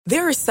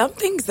There are some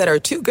things that are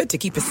too good to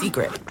keep a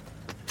secret.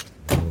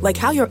 Like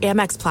how your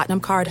Amex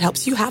Platinum card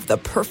helps you have the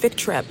perfect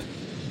trip.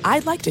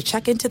 I'd like to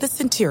check into the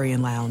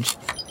Centurion Lounge.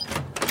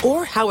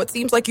 Or how it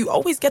seems like you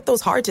always get those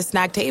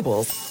hard-to-snag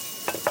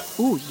tables.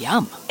 Ooh,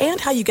 yum.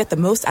 And how you get the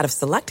most out of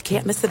select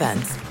can't-miss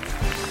events.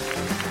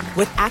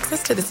 With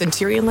access to the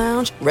Centurion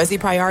Lounge, Resi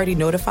Priority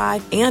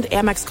Notified, and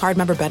Amex card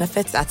member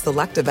benefits at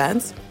select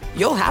events,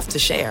 you'll have to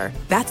share.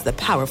 That's the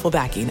powerful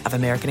backing of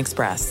American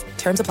Express.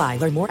 Terms apply.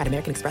 Learn more at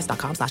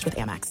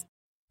americanexpress.com/withAmex.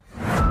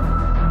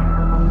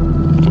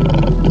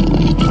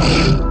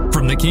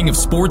 From the king of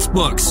sports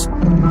books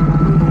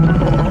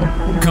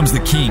comes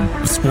the king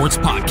of sports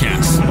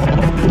podcasts.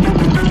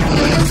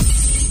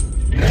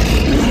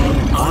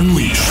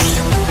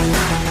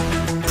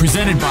 Unleashed.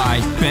 Presented by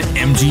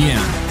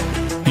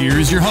BetMGM.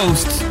 Here's your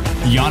hosts,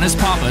 Giannis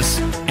Papas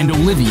and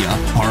Olivia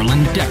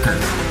Harlan Decker.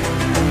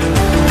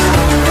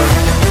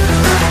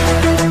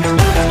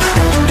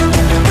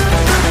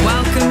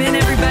 Welcome in,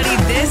 everybody.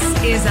 This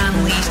is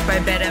Unleashed by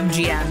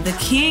BetMGM, the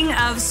king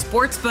of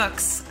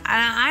sportsbooks.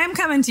 I am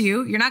coming to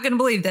you, you're not going to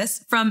believe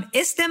this, from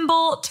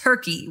Istanbul,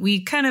 Turkey. We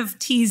kind of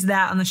teased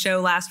that on the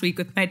show last week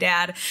with my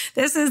dad.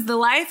 This is the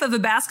life of a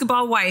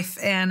basketball wife,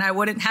 and I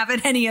wouldn't have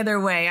it any other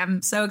way.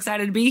 I'm so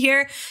excited to be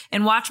here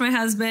and watch my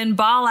husband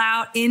ball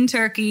out in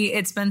Turkey.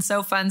 It's been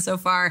so fun so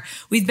far.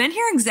 We've been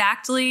here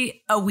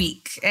exactly a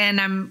week,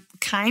 and I'm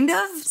kind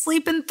of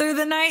sleeping through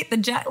the night. The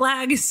jet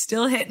lag is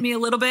still hitting me a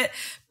little bit,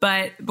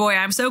 but boy,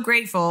 I'm so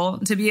grateful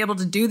to be able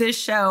to do this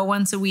show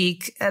once a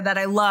week that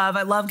I love.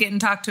 I love getting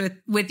to talk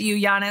with you,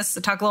 Giannis,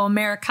 to talk a little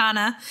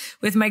Americana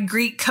with my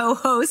Greek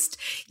co-host.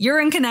 You're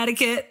in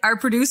Connecticut. Our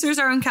producers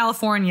are in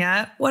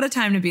California. What a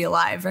time to be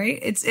alive, right?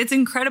 It's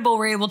incredible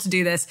we're able to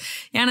do this.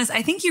 Giannis,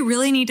 I think you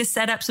really need to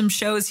set up some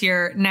shows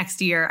here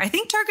next year. I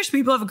think Turkish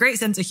people have a great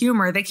sense of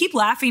humor. They keep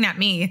laughing at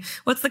me.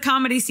 What's the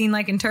comedy scene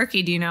like in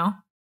Turkey? Do you know?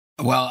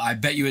 Well, I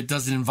bet you it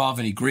doesn't involve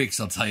any Greeks,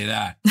 I'll tell you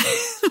that.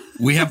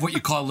 We have what you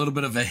call a little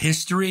bit of a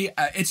history.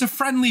 It's a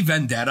friendly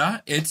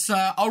vendetta. It's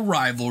a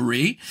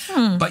rivalry.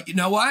 But you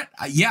know what?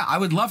 Yeah, I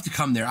would love to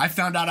come there. I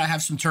found out I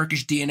have some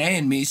Turkish DNA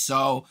in me,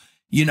 so,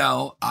 you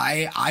know,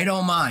 I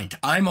don't mind.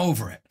 I'm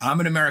over it. I'm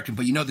an American.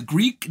 But, you know, the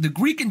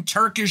Greek and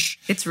Turkish...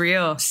 It's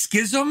real.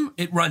 Schism,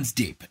 it runs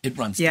deep. It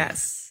runs deep.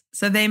 Yes.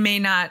 So they may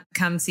not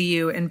come see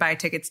you and buy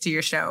tickets to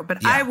your show,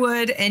 but Yeah. I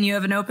would, and you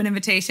have an open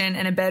invitation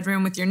and a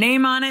bedroom with your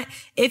name on it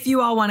if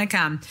you all want to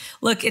come.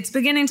 Look, it's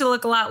beginning to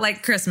look a lot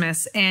like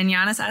Christmas, and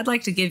Giannis, I'd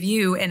like to give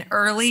you an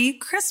early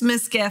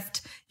Christmas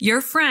gift. Your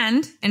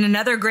friend and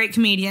another great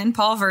comedian,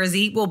 Paul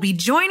Verzi, will be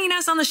joining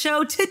us on the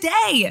show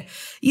today.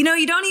 You know,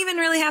 you don't even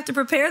really have to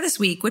prepare this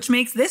week, which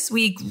makes this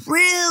week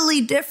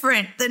really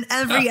different than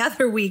every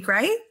other week,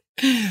 right?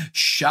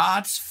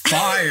 Shots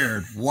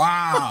fired.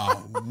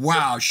 Wow.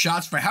 Wow.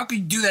 Shots fired. How could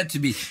you do that to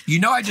me? You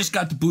know, I just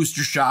got the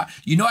booster shot.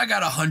 You know, I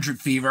got 100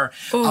 fever.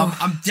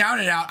 I'm down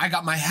and out. I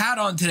got my hat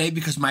on today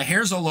because my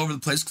hair's all over the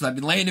place because I've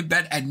been laying in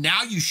bed. And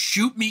now you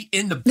shoot me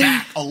in the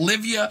back.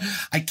 Olivia,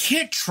 I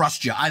can't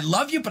trust you. I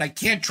love you, but I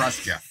can't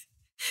trust you.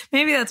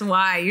 Maybe that's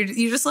why you're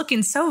just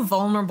looking so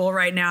vulnerable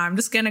right now. I'm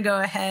just going to go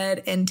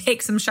ahead and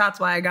take some shots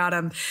while I got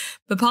him.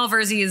 But Paul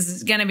Verzi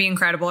is going to be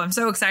incredible. I'm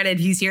so excited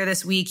he's here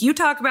this week. You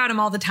talk about him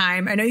all the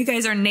time. I know you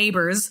guys are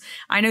neighbors.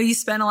 I know you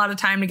spend a lot of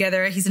time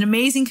together. He's an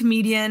amazing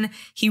comedian.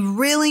 He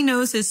really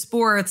knows his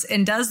sports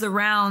and does the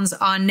rounds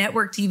on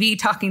network TV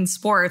talking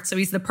sports. So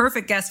he's the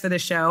perfect guest for the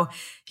show.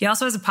 He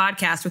also has a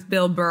podcast with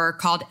Bill Burr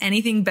called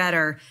Anything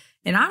Better.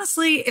 And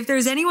honestly, if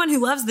there's anyone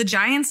who loves the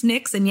Giants,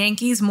 Knicks, and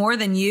Yankees more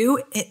than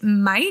you, it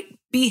might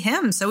be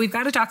him. So we've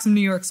got to talk some New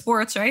York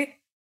sports, right?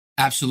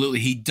 Absolutely.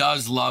 He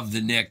does love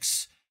the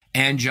Knicks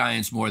and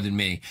Giants more than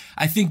me.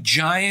 I think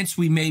Giants,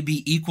 we may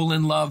be equal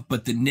in love,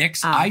 but the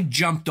Knicks, I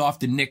jumped off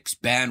the Knicks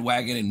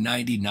bandwagon in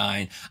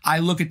 99. I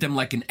look at them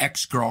like an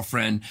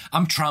ex-girlfriend.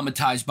 I'm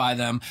traumatized by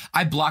them.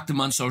 I blocked them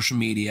on social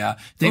media.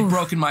 They've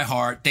broken my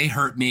heart. They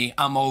hurt me.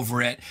 I'm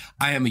over it.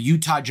 I am a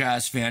Utah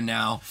Jazz fan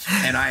now,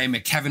 and I am a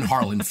Kevin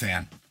Harlan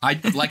fan.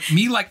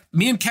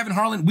 Me and Kevin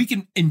Harlan, we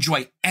can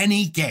enjoy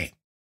any game.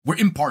 We're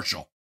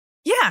impartial.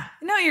 Yeah,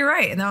 no, you're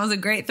right. And that was a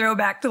great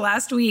throwback to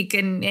last week.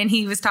 And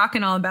he was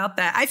talking all about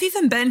that. I've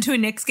even been to a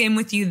Knicks game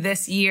with you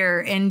this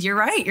year. And you're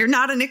right. You're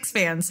not a Knicks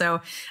fan.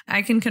 So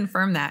I can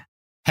confirm that.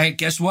 Hey,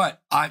 guess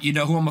what? You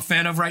know who I'm a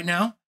fan of right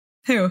now?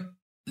 Who?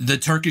 The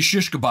Turkish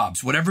shish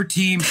kebabs. Whatever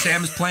team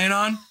Sam is playing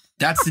on,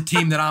 that's the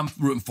team that I'm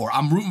rooting for.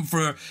 I'm rooting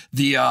for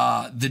the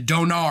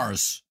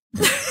Donars.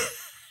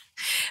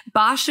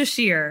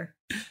 Başakşehir.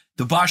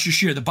 The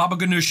Başakşehir, the Baba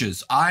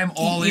Ganoushas. I'm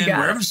all in.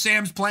 Wherever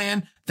Sam's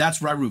playing, that's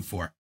what I root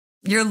for.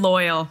 You're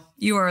loyal.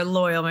 You are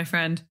loyal, my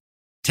friend.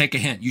 Take a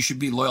hint. You should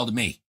be loyal to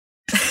me.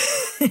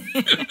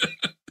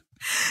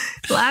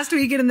 Last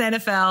weekend in the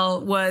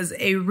NFL was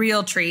a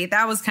real treat.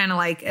 That was kind of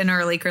like an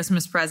early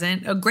Christmas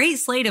present. A great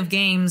slate of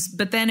games,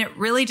 but then it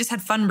really just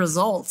had fun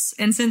results.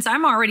 And since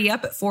I'm already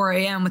up at 4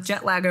 a.m. with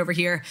jet lag over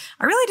here,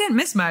 I really didn't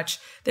miss much.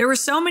 There were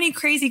so many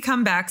crazy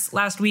comebacks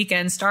last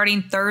weekend,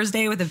 starting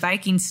Thursday with the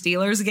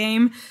Vikings-Steelers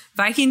game.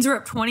 Vikings were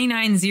up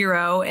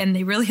 29-0, and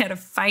they really had to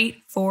fight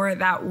for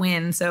that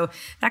win. So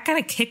that kind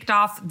of kicked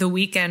off the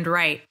weekend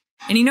right.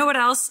 And you know what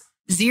else?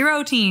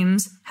 0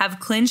 teams have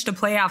clinched a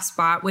playoff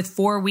spot with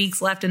 4 weeks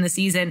left in the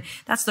season.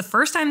 That's the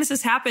first time this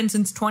has happened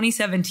since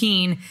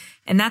 2017.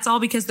 And that's all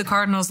because the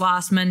Cardinals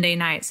lost Monday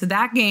night. So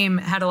that game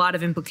had a lot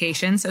of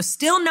implications. So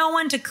still no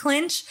one to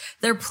clinch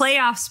their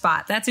playoff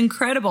spot. That's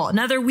incredible.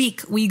 Another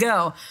week we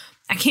go.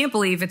 I can't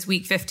believe it's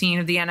week 15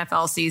 of the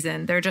NFL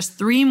season. There are just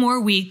 3 more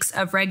weeks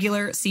of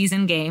regular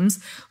season games.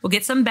 We'll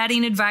get some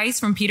betting advice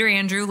from Peter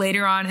Andrew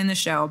later on in the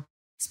show.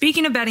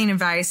 Speaking of betting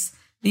advice,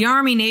 the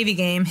Army-Navy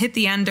game hit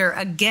the under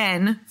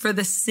again for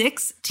the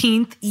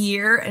 16th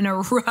year in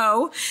a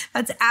row.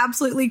 That's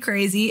absolutely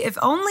crazy. If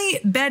only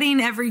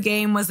betting every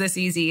game was this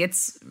easy.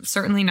 It's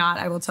certainly not,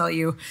 I will tell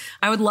you.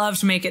 I would love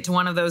to make it to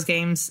one of those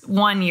games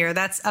one year.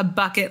 That's a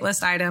bucket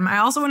list item. I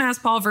also want to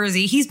ask Paul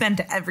Verzi. He's been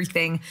to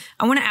everything.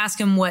 I want to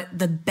ask him what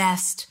the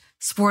best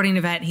sporting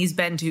event he's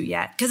been to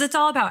yet, because it's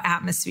all about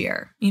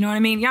atmosphere. You know what I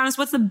mean? Giannis,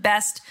 what's the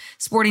best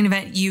sporting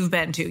event you've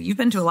been to? You've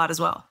been to a lot as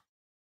well.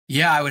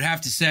 Yeah, I would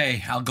have to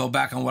say, I'll go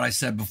back on what I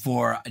said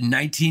before.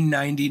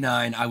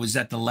 1999, I was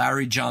at the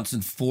Larry Johnson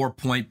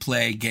 4-point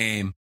play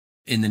game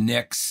in the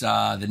Knicks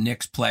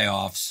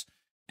playoffs,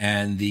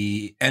 and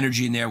the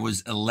energy in there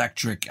was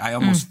electric. I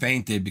almost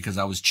fainted because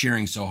I was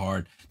cheering so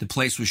hard. The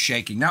place was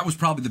shaking. That was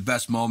probably the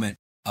best moment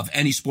of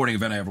any sporting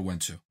event I ever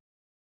went to.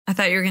 I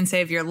thought you were going to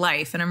save your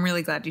life, and I'm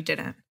really glad you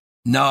didn't.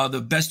 No,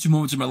 the best 2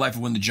 moments of my life are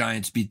when the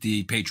Giants beat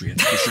the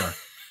Patriots, for sure.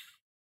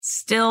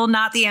 Still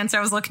not the answer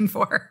I was looking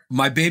for.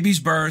 My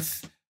baby's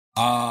birth,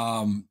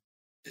 then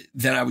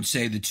I would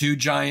say the 2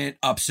 giant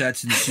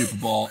upsets in the Super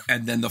Bowl,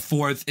 and then the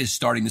 4th is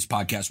starting this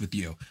podcast with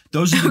you.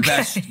 Those are the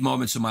best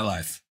moments of my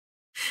life.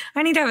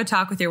 I need to have a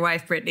talk with your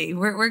wife, Brittany.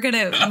 We're going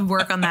to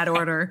work on that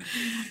order.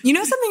 You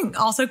know something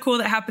also cool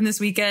that happened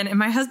this weekend, and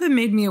my husband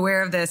made me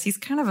aware of this. He's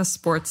kind of a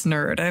sports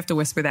nerd. I have to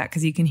whisper that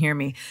because he can hear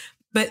me.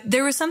 But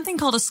there was something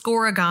called a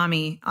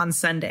scoregami on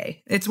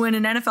Sunday. It's when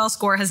an NFL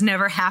score has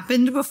never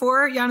happened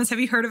before. Giannis,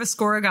 have you heard of a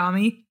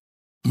scoregami?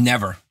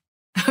 Never.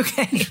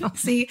 Okay, well,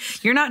 see,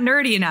 you're not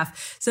nerdy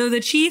enough. So the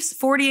Chiefs'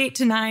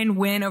 48-9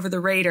 win over the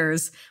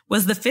Raiders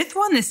was the 5th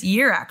one this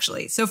year,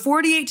 actually. So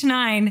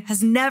 48-9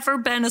 has never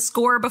been a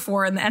score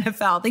before in the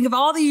NFL. Think of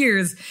all the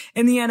years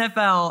in the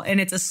NFL,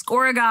 and it's a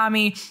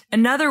scoregami.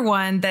 Another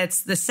one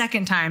that's the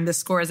second time this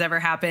score has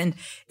ever happened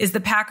is the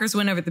Packers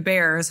win over the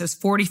Bears. It was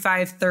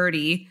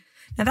 45-30.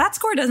 Now that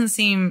score doesn't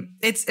seem,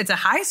 it's a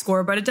high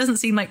score, but it doesn't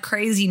seem like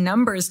crazy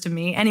numbers to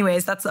me.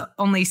 Anyways, that's the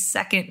only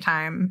second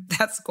time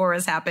that score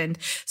has happened.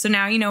 So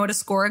now you know what a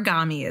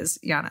scoregami is,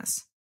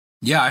 Giannis.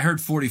 Yeah, I heard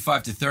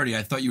 45-30.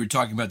 I thought you were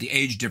talking about the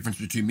age difference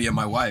between me and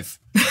my wife.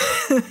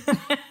 Oh,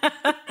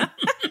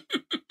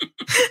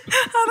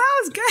 that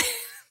was good.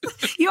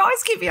 You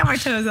always keep me on my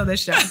toes on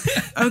this show.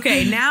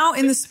 Okay, now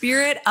in the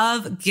spirit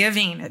of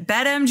giving,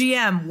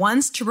 BetMGM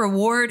wants to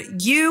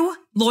reward you,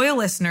 loyal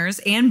listeners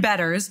and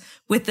bettors,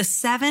 with the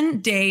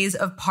 7 days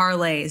of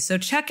parlays. So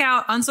check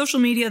out on social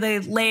media, they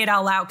lay it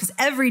all out because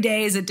every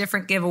day is a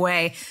different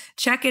giveaway.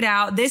 Check it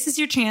out. This is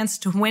your chance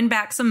to win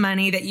back some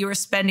money that you are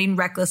spending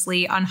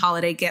recklessly on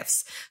holiday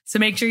gifts. So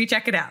make sure you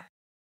check it out.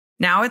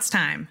 Now it's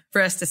time for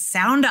us to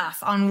sound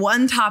off on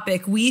one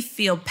topic we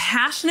feel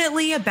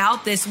passionately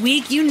about this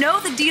week. You know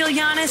the deal,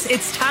 Giannis.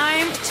 It's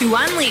time to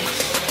unleash.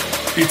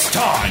 It's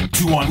time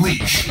to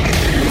unleash.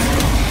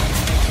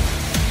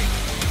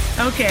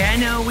 Okay, I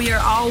know we are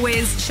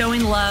always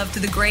showing love to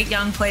the great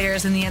young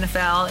players in the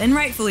NFL, and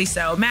rightfully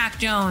so. Mac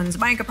Jones,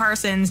 Micah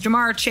Parsons,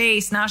 Jamar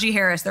Chase, Najee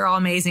Harris, they're all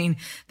amazing.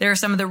 They're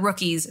some of the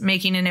rookies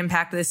making an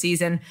impact this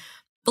season.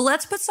 But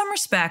let's put some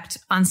respect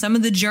on some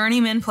of the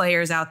journeyman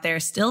players out there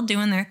still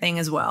doing their thing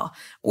as well.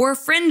 Or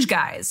fringe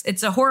guys.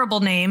 It's a horrible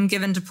name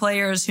given to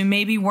players who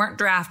maybe weren't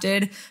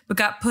drafted, but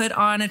got put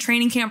on a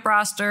training camp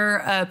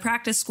roster, a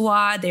practice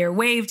squad. They're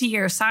waived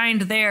here,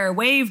 signed there,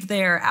 waived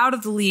there, out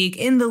of the league,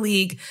 in the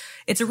league.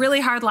 It's a really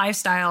hard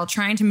lifestyle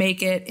trying to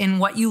make it in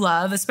what you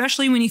love,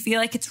 especially when you feel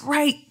like it's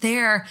right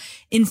there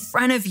in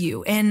front of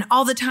you. And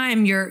all the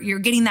time you're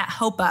getting that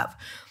hope up.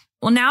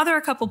 Well, now there are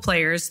a couple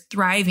players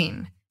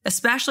thriving,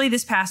 especially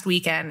this past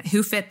weekend,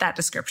 who fit that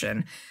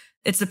description.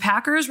 It's the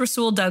Packers'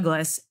 Rasul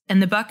Douglas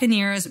and the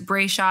Buccaneers'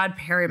 Brashad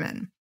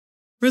Perriman.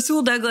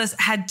 Rasul Douglas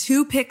had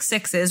 2 pick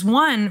sixes,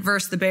 one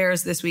versus the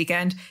Bears this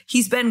weekend.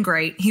 He's been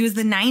great. He was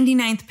the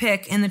 99th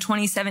pick in the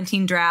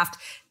 2017 draft.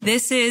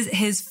 This is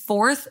his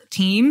 4th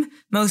team,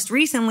 most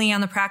recently on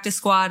the practice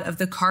squad of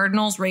the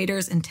Cardinals,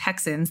 Raiders, and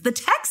Texans. The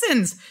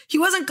Texans! He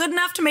wasn't good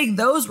enough to make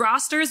those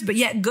rosters, but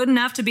yet good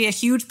enough to be a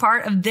huge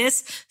part of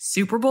this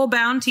Super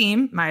Bowl-bound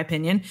team, my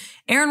opinion.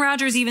 Aaron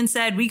Rodgers even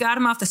said, we got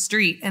him off the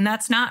street, and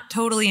that's not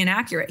totally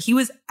inaccurate. He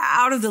was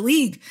out of the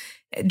league.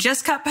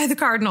 just cut by the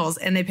Cardinals,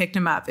 and they picked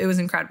him up. It was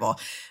incredible.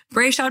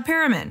 Brashad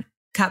Perriman,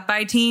 cut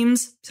by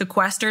teams,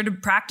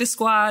 sequestered practice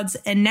squads,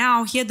 and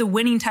now he had the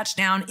winning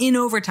touchdown in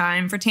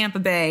overtime for Tampa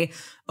Bay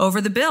over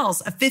the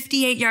Bills, a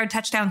 58-yard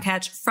touchdown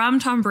catch from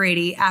Tom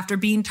Brady after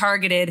being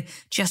targeted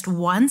just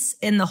once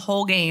in the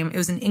whole game. It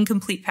was an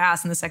incomplete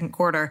pass in the second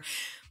quarter.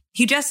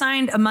 He just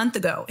signed a month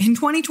ago. In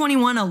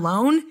 2021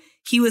 alone,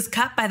 he was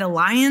cut by the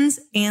Lions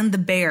and the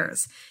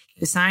Bears. He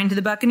was signed to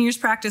the Buccaneers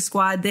practice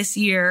squad this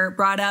year,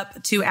 brought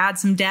up to add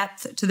some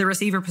depth to the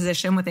receiver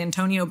position with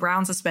Antonio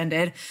Brown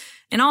suspended.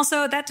 And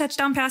also, that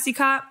touchdown pass he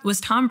caught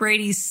was Tom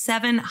Brady's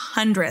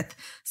 700th.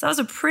 So that was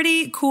a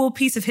pretty cool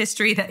piece of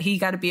history that he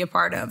got to be a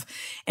part of.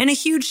 And a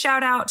huge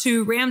shout out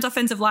to Rams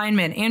offensive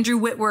lineman Andrew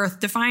Whitworth,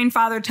 defying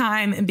father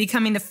time and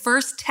becoming the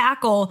first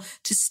tackle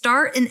to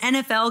start an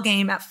NFL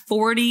game at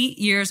 40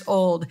 years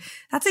old.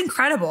 That's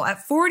incredible.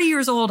 At 40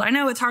 years old, I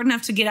know it's hard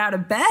enough to get out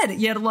of bed,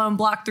 yet alone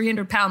block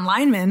 300-pound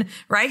linemen.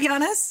 Right,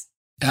 Giannis?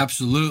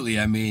 Absolutely.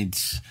 I mean,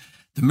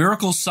 the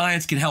miracles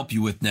science can help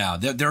you with now.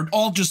 They're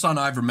all just on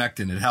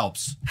ivermectin. It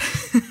helps.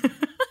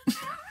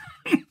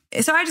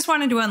 So I just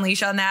wanted to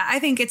unleash on that. I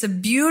think it's a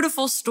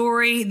beautiful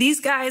story.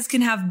 These guys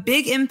can have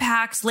big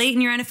impacts late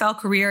in your NFL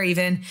career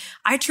even.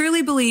 I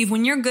truly believe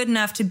when you're good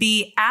enough to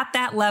be at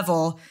that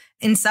level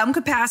in some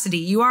capacity,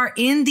 you are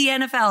in the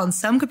NFL in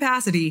some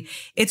capacity,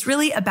 it's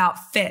really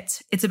about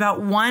fit. It's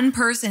about one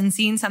person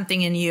seeing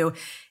something in you.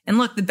 And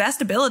look, the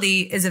best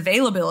ability is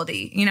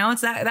availability. You know,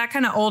 it's that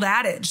kind of old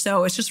adage.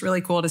 So it's just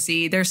really cool to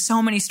see. There's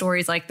so many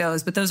stories like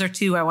those, but those are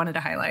two I wanted to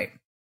highlight.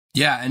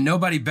 Yeah, and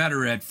nobody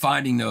better at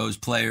finding those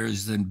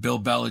players than Bill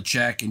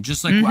Belichick. And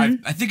just like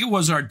I think it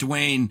was our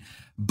Dwayne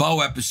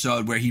Bowe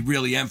episode where he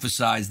really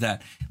emphasized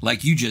that,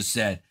 like you just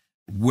said,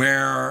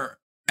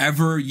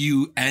 wherever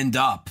you end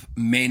up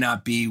may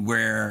not be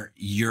where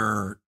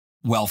you're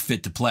well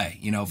fit to play.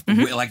 You know,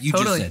 like you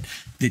just said,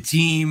 the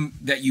team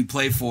that you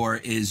play for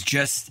is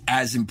just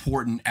as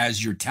important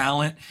as your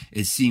talent,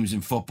 it seems,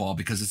 in football,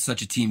 because it's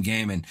such a team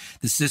game and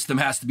the system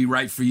has to be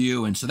right for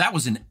you. And so that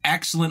was an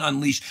excellent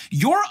unleash.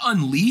 Your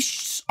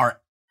unleashed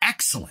are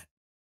excellent.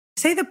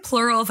 Say the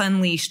plural of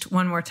unleashed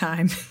one more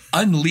time.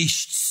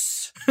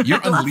 Unleashed. You're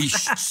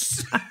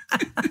unleashed.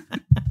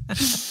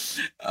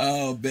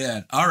 Oh,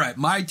 man. All right,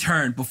 my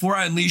turn. Before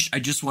I unleash, I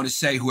just want to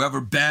say whoever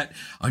bet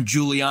on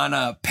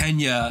Juliana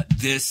Pena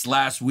this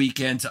last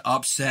weekend to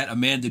upset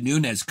Amanda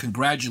Nunes,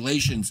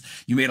 congratulations.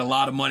 You made a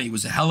lot of money. It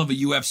was a hell of a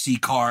UFC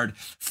card.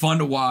 Fun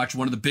to watch.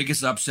 One of the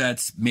biggest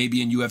upsets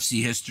maybe in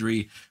UFC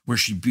history, where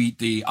she beat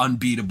the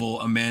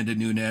unbeatable Amanda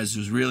Nunes. It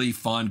was really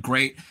fun.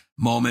 Great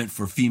moment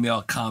for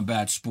female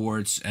combat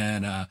sports,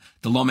 and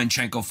the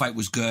Lomachenko fight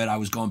was good. I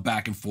was going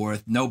back and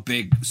forth. No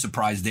big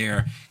surprise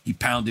there. He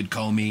pounded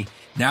Comey.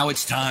 Now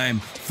it's time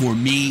for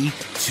me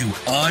to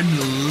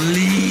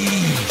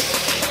unleash.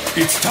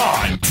 It's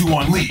time to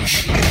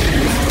unleash.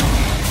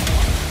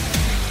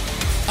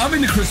 I'm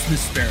in the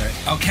Christmas spirit,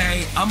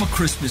 okay? I'm a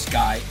Christmas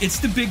guy. It's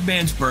the big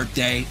man's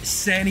birthday.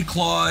 Santa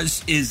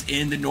Claus is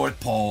in the North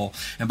Pole.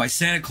 And by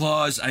Santa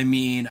Claus, I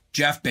mean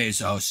Jeff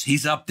Bezos.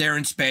 He's up there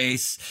in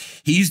space.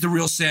 He's the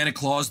real Santa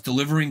Claus,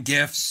 delivering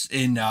gifts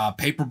in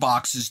paper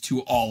boxes to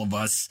all of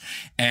us.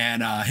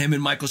 And him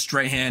and Michael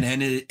Strahan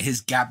and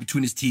his gap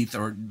between his teeth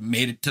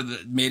made it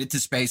to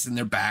space, and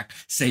they're back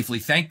safely.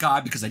 Thank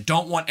God, because I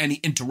don't want any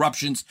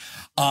interruptions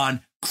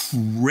on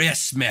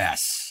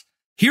Christmas.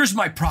 Here's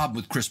my problem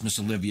with Christmas,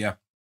 Olivia.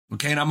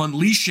 Okay, and I'm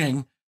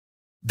unleashing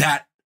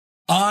that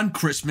on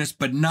Christmas,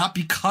 but not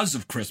because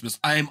of Christmas.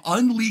 I am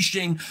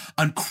unleashing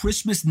on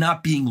Christmas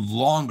not being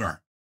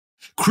longer.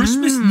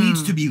 Christmas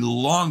needs to be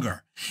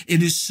longer.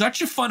 It is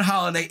such a fun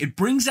holiday. It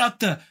brings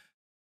out the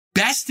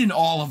best in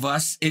all of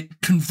us.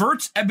 It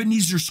converts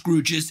Ebenezer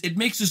Scrooges. It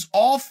makes us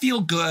all feel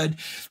good.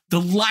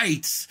 The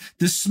lights,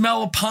 the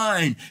smell of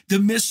pine, the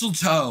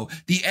mistletoe,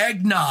 the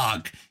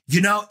eggnog. You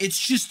know, it's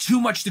just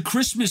too much. The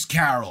Christmas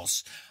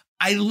carols.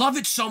 I love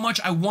it so much.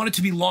 I want it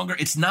to be longer.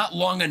 It's not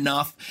long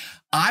enough.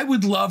 I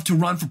would love to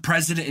run for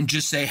president and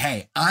just say,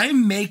 hey,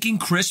 I'm making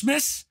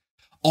Christmas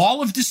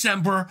all of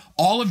December,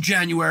 all of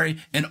January,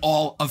 and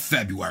all of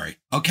February.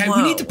 Okay? Whoa.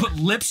 We need to put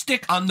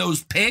lipstick on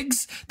those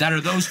pigs that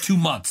are those 2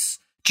 months.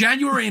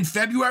 January and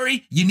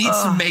February, you need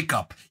some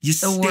makeup. You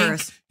stink,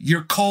 worst.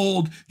 You're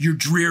cold, you're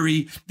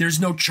dreary, there's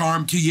no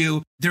charm to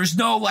you. There's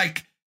no,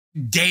 like,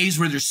 days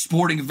where there's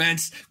sporting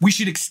events. We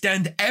should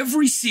extend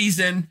every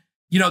season.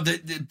 You know,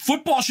 the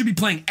football should be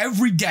playing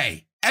every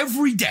day.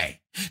 Every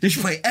day. They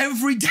should play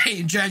every day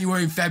in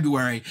January and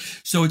February,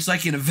 so it's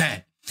like an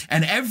event.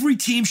 And every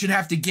team should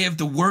have to give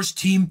the worst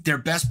team their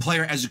best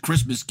player as a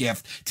Christmas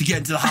gift to get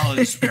into the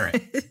holiday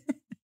spirit.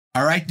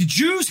 All right. The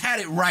Jews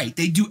had it right.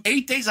 They do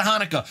 8 days of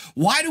Hanukkah.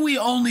 Why do we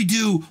only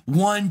do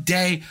 1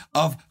 day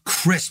of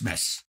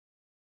Christmas?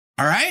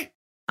 All right.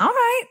 All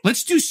right.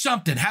 Let's do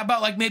something. How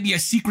about like maybe a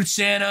Secret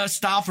Santa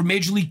style for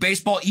Major League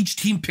Baseball? Each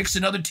team picks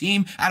another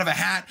team out of a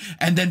hat,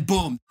 and then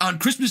boom. On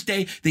Christmas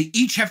Day, they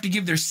each have to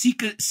give their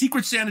Secret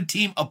Santa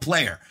team a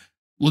player.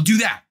 We'll do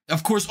that.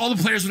 Of course, all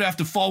the players would have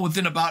to fall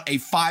within about a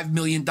 $5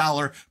 million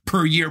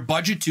per year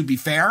budget, to be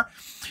fair.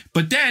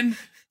 But then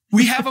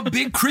We have a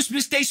big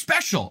Christmas Day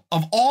special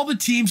of all the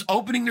teams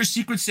opening their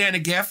Secret Santa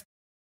gift.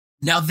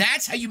 Now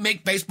that's how you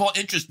make baseball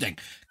interesting.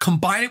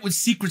 Combine it with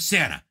Secret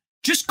Santa.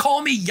 Just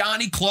call me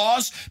Yanni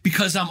Claus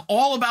because I'm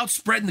all about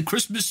spreading the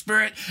Christmas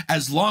spirit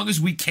as long as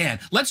we can.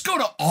 Let's go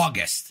to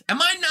August.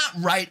 Am I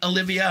not right,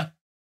 Olivia?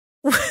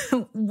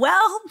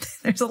 Well,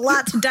 there's a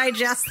lot to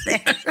digest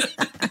there.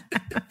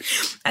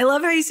 I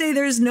love how you say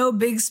there's no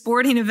big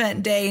sporting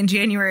event day in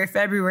January or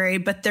February,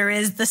 but there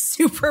is the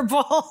Super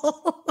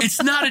Bowl.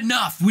 It's not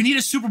enough. We need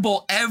a Super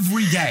Bowl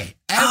every day.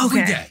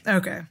 Every day.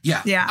 Okay.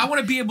 Yeah. I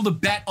want to be able to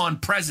bet on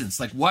presents,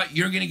 like what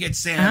you're going to get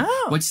Sam,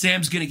 what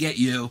Sam's going to get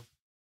you.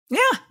 Yeah.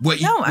 What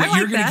you're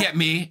going to get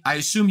me. I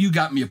assume you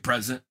got me a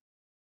present.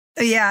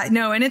 Yeah,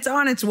 no, and it's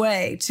on its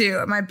way, too.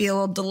 It might be a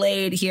little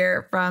delayed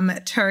here from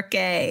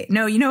Turkey.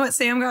 No, you know what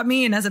Sam got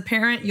me? And as a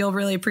parent, you'll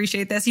really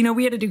appreciate this. You know,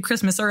 we had to do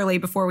Christmas early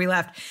before we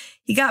left.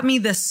 He got me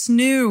the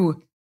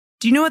snoo.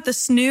 Do you know what the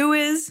snoo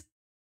is?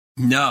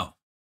 No.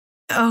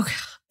 Oh,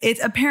 it's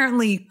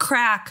apparently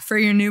crack for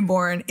your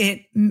newborn.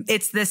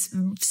 It's this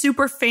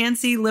super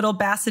fancy little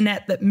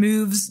bassinet that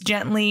moves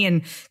gently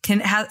and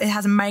it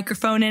has a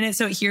microphone in it,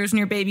 so it hears when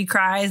your baby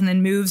cries and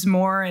then moves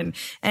more. And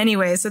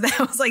anyway, so that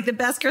was like the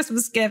best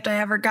Christmas gift I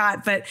ever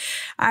got. But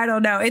I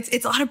don't know.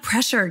 It's a lot of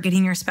pressure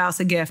getting your spouse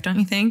a gift, don't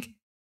you think?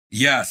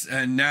 Yes,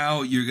 and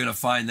now you're going to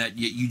find that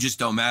you just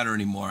don't matter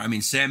anymore. I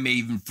mean, Sam may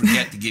even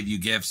forget to give you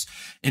gifts.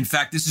 In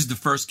fact, this is the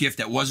first gift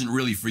that wasn't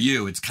really for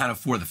you. It's kind of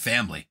for the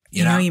family.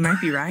 You know, you might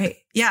be right.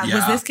 Yeah,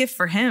 was this gift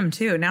for him,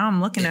 too? Now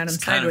I'm looking at him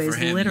sideways,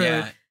 literally.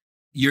 Yeah.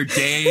 Your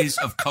days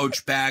of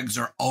Coach bags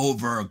are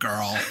over,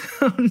 girl.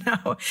 Oh,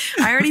 no.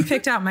 I already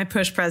picked out my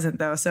push present,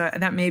 though, so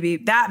that may be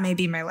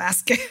my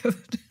last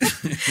gift.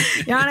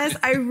 Giannis,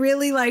 I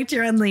really liked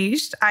your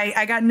Unleashed.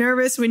 I got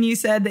nervous when you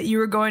said that you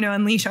were going to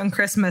unleash on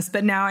Christmas,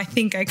 but now I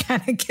think I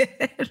kind of get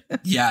it.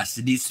 Yes,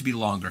 it needs to be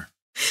longer.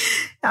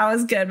 That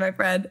was good, my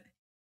friend.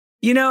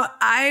 You know,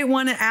 I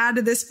want to add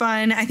to this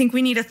fun. I think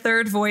we need a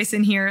third voice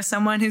in here,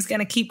 someone who's going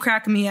to keep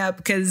cracking me up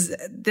because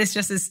this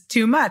just is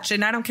too much.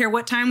 And I don't care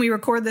what time we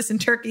record this in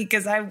Turkey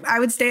because I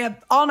would stay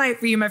up all night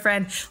for you, my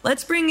friend.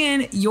 Let's bring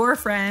in your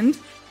friend,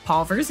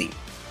 Paul Verzi.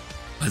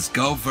 Let's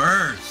go,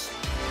 Verz.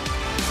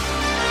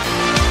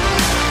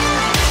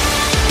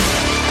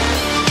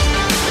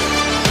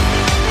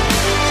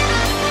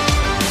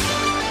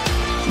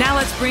 Now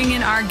let's bring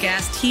in our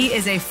guest. He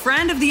is a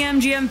friend of the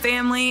MGM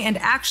family and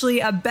actually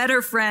a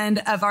better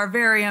friend of our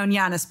very own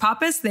Giannis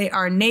Papas. They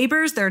are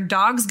neighbors. Their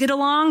dogs get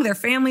along. Their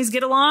families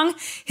get along.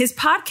 His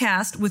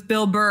podcast with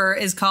Bill Burr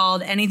is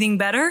called Anything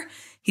Better.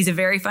 He's a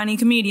very funny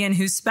comedian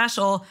whose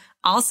special,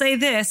 I'll Say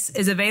This,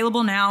 is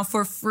available now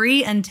for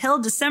free until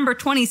December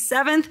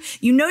 27th.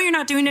 You know you're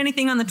not doing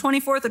anything on the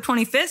 24th or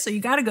 25th, so you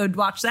got to go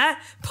watch that.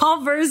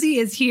 Paul Verzi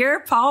is here.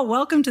 Paul,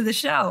 welcome to the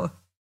show.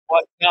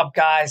 What's up,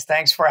 guys?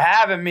 Thanks for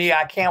having me.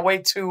 I can't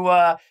wait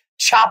to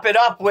chop it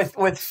up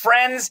with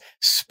friends,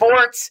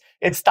 sports.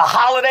 It's the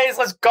holidays.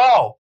 Let's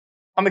go.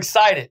 I'm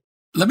excited.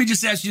 Let me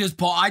just ask you this,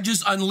 Paul. I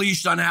just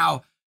unleashed on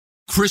how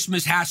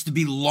Christmas has to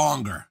be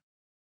longer.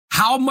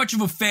 How much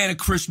of a fan of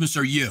Christmas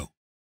are you?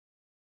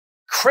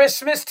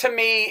 Christmas to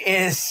me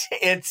is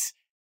it's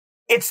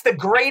the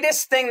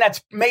greatest thing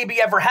that's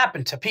maybe ever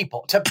happened to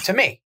people, to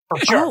me.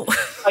 For sure.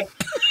 Oh. Like,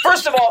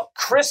 first of all,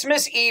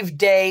 Christmas Eve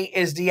day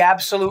is the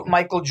absolute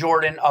Michael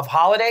Jordan of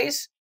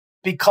holidays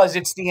because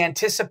it's the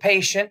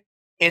anticipation.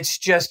 It's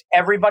just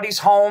everybody's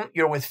home.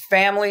 You're with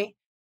family.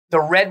 The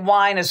red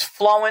wine is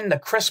flowing. The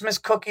Christmas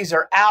cookies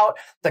are out.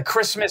 The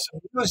Christmas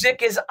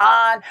music is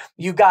on.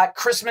 You got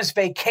Christmas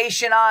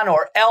Vacation on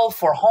or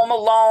Elf or Home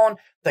Alone.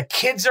 The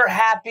kids are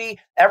happy.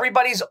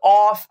 Everybody's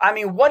off. I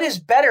mean, what is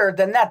better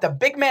than that? The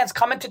big man's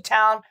coming to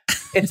town.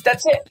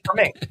 That's it for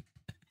me.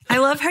 I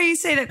love how you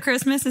say that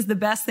Christmas is the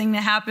best thing to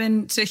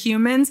happen to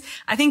humans.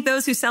 I think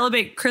those who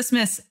celebrate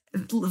Christmas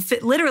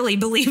literally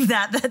believe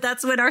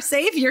that's when our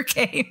Savior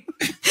came,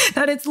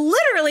 that it's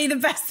literally the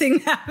best thing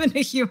to happen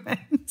to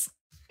humans.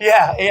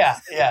 Yeah.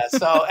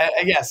 So,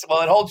 yes,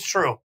 well, it holds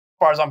true as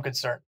far as I'm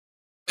concerned.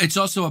 It's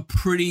also a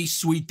pretty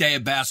sweet day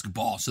of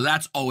basketball, so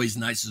that's always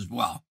nice as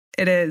well.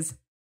 It is.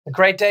 A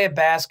great day of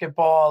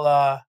basketball.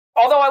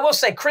 Although I will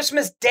say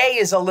Christmas Day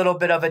is a little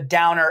bit of a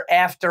downer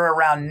after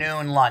around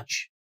noon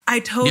lunch. I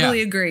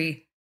totally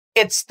agree.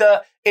 It's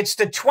the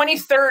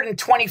 23rd and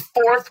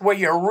 24th where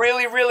you're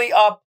really, really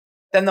up.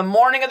 Then the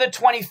morning of the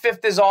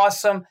 25th is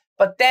awesome.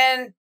 But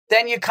then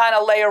you kind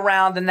of lay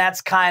around and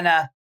that's kind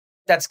of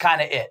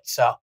it.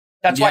 So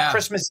that's why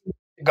Christmas is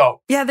to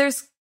go. Yeah,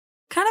 there's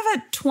kind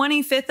of a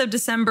 25th of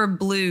December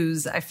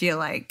blues, I feel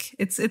like.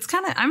 It's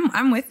kind of,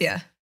 I'm with you.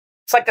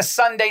 It's like a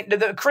Sunday.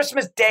 The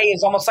Christmas Day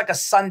is almost like a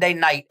Sunday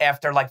night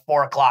after like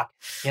 4:00,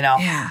 you know?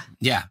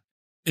 Yeah.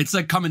 It's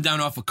like coming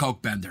down off a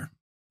Coke bender.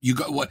 You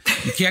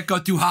can't go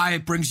too high.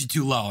 It brings you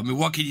too low. I mean,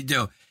 what can you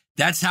do?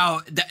 That's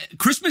how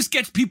Christmas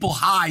gets people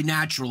high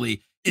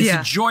naturally. It's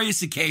a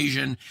joyous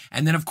occasion.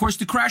 And then, of course,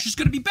 the crash is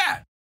going to be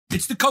bad.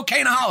 It's the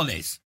cocaine of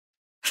holidays.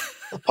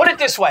 Put it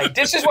this way.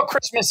 This is what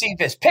Christmas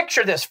Eve is.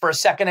 Picture this for a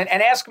second and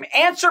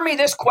answer me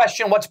this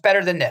question. What's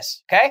better than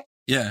this? Okay?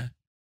 Yeah.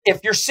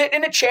 if you're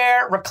sitting in a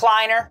chair,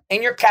 recliner,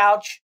 in your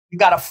couch, you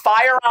got a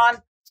fire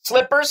on,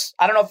 slippers.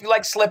 I don't know if you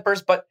like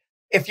slippers, but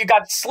if you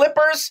got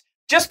slippers,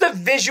 just the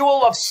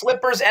visual of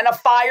slippers and a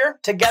fire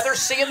together,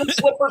 seeing the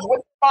slippers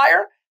with the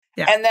fire,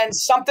 and then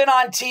something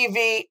on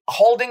TV,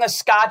 holding a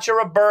scotch or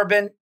a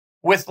bourbon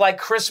with like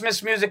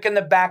Christmas music in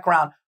the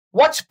background.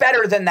 What's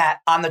better than that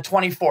on the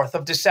 24th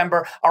of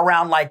December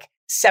around like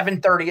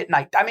 7:30 at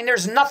night? I mean,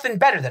 there's nothing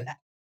better than that.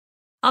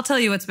 I'll tell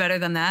you what's better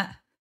than that.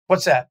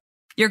 What's that?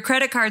 Your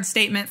credit card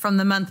statement from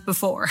the month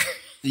before.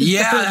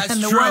 Yeah, that's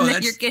and the true. one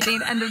that you're getting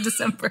end of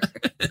December.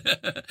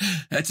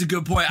 That's a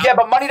good point. Yeah,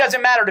 but money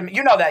doesn't matter to me.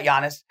 You know that,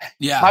 Giannis.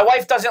 Yeah. My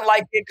wife doesn't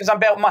like it because I'm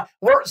bad with money.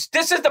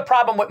 This is the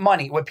problem with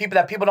money, with people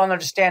that people don't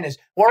understand is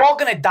we're all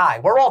going to die.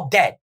 We're all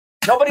dead.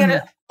 Nobody,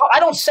 I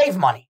don't save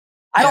money.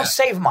 I don't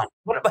save money.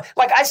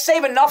 Like I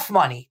save enough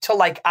money to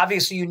like,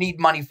 obviously you need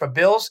money for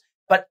bills,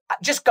 but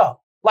just go.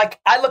 Like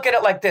I look at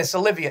it like this,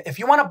 Olivia, if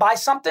you want to buy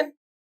something,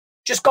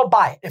 just go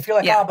buy it. If you're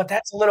like, oh, but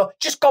that's a little,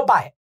 just go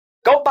buy it.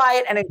 Go buy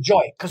it and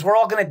enjoy it because we're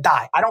all going to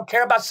die. I don't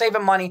care about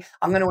saving money.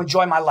 I'm going to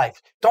enjoy my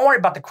life. Don't worry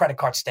about the credit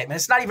card statement.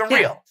 It's not even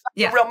real.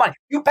 It's not real money.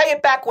 You pay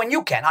it back when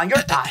you can on your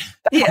time.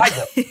 That's what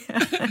I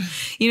do.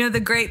 You know,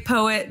 the great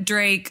poet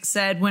Drake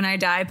said, when I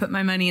die, put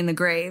my money in the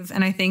grave.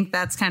 And I think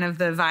that's kind of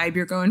the vibe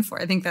you're going for.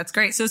 I think that's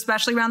great. So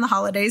especially around the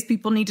holidays,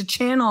 people need to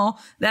channel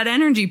that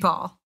energy,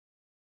 Paul.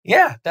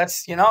 Yeah,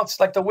 that's, it's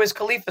like the Wiz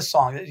Khalifa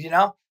song,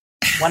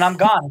 when I'm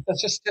gone.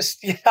 It's just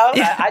I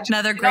just,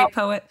 another great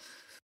poet.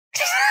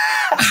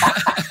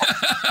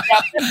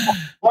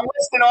 I'm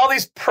listing all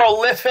these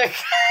prolific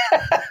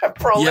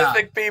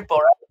people,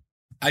 right?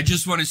 I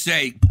just want to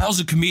say, Paul's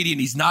a comedian.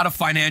 He's not a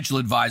financial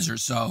advisor,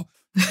 so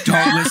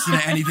don't listen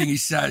to anything he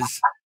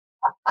says.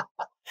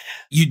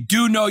 You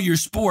do know your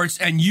sports,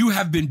 and you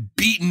have been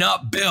beating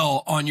up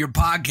Bill on your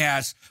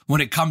podcast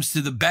when it comes to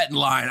the betting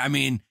line. I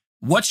mean,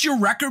 what's your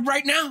record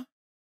right now?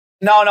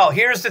 No.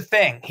 Here's the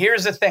thing.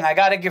 I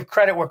got to give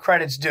credit where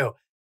credit's due.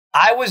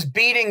 I was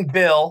beating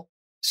Bill.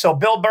 So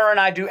Bill Burr and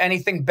I do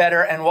anything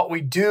better. And what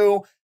we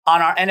do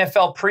on our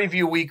NFL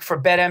preview week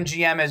for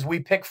BetMGM is we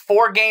pick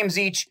 4 games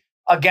each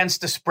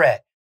against the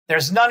spread.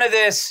 There's none of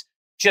this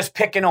just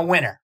picking a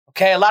winner.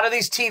 Okay. A lot of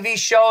these TV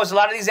shows, a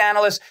lot of these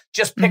analysts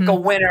just pick a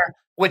winner,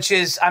 which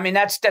is,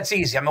 that's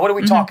easy. What are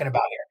we talking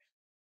about here?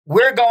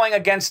 We're going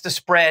against the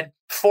spread,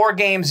 4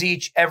 games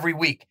each every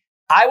week.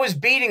 I was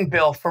beating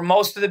Bill for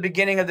most of the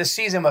beginning of the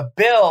season, but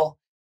Bill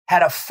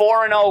had a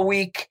 4-0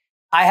 week.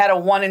 I had a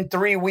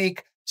 1-3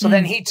 week. So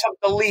then he took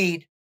the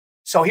lead.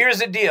 So here's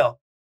the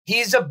deal.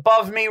 He's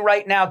above me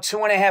right now,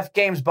 2.5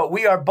 games, but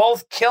we are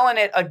both killing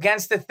it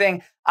against the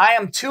thing. I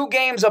am 2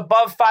 games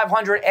above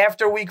 500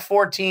 after week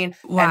 14,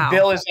 and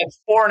Bill is at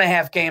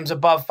 4.5 games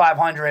above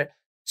 500.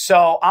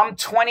 So I'm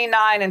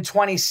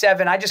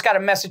 29-27. I just got a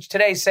message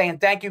today saying,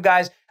 thank you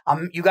guys.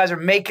 You guys are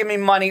making me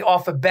money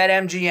off of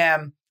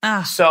BetMGM.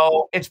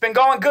 So it's been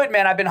going good,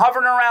 man. I've been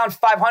hovering around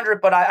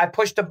 500, but I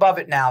pushed above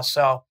it now.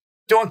 So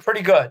doing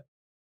pretty good.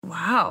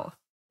 Wow.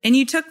 And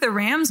you took the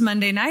Rams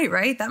Monday night,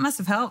 right? That must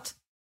have helped.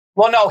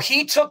 Well, no,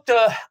 he took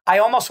I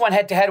almost went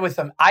head to head with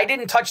him. I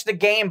didn't touch the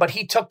game, but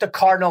he took the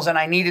Cardinals and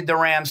I needed the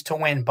Rams to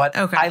win. But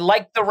I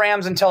liked the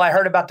Rams until I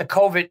heard about the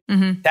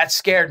COVID. That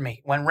scared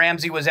me when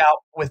Ramsey was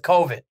out with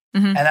COVID.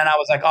 And then I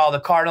was like, oh, the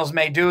Cardinals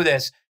may do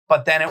this.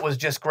 But then it was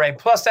just great.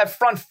 Plus that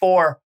front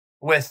 4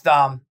 with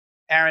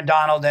Aaron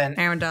Donald.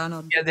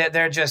 Yeah,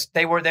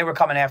 they were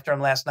coming after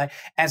him last night.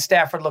 And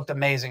Stafford looked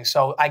amazing.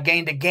 So I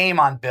gained a game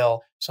on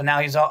Bill. So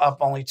now he's up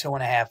only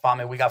 2.5 on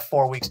me. We got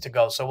 4 weeks to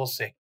go. So we'll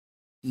see.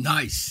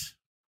 Nice.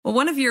 Well,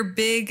 one of your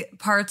big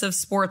parts of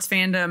sports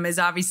fandom is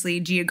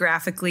obviously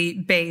geographically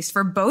based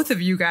for both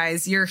of you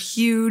guys. You're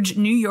huge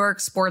New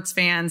York sports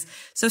fans.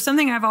 So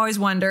something I've always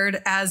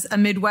wondered as a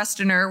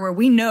Midwesterner, where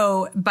we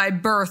know by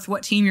birth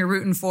what team you're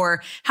rooting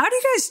for, how do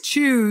you guys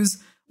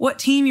choose what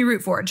team you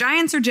root for?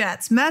 Giants or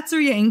Jets, Mets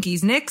or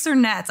Yankees, Knicks or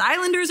Nets,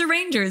 Islanders or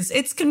Rangers?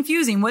 It's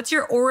confusing. What's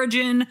your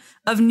origin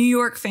of New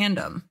York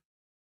fandom?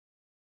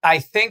 I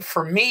think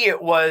for me,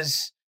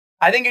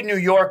 I think in New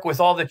York with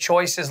all the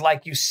choices,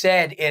 like you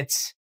said,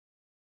 it's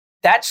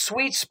that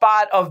sweet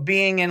spot of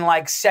being in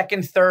like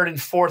 2nd, 3rd, and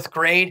 4th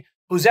grade,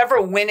 who's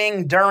ever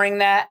winning during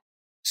that.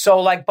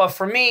 So but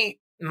for me,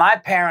 my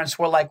parents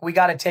were like, we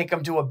got to take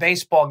them to a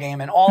baseball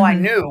game. And all I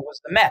knew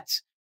was the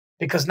Mets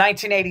because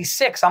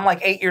 1986, I'm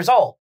like 8 years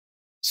old.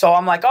 So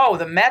I'm like, oh,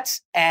 the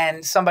Mets.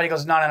 And somebody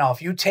goes, no.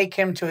 If you take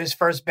him to his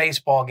first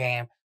baseball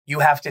game, you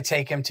have to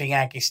take him to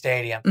Yankee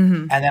Stadium.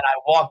 And then I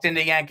walked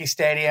into Yankee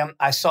Stadium.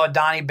 I saw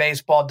Donnie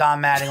Baseball,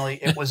 Don Mattingly.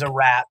 It was a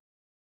wrap.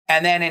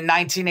 And then in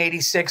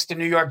 1986, the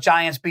New York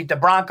Giants beat the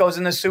Broncos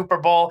in the Super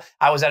Bowl.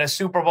 I was at a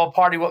Super Bowl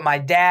party with my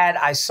dad.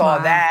 I saw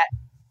that.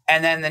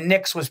 And then the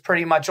Knicks was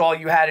pretty much all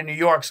you had in New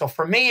York. So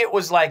for me, it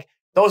was like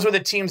those were the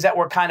teams that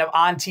were kind of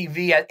on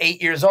TV at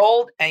 8 years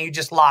old, and you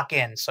just lock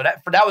in. So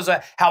that was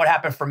how it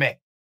happened for me.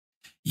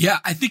 Yeah,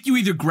 I think you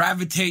either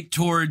gravitate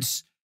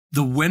towards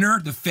the winner,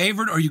 the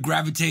favorite, or you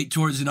gravitate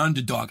towards an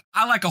underdog.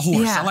 I like a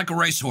horse. I like a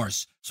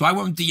racehorse. So I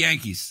went with the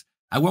Yankees.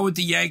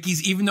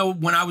 Even though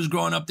when I was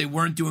growing up, they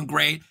weren't doing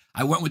great.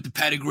 I went with the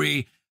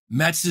pedigree.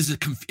 Mets is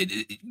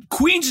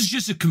Queens is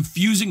just a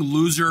confusing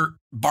loser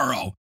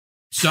borough.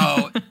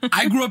 So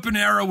I grew up in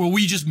an era where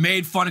we just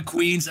made fun of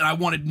Queens, and I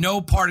wanted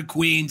no part of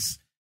Queens.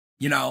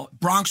 You know,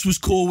 Bronx was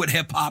cool with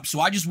hip hop, so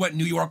I just went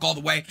New York all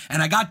the way,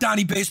 and I got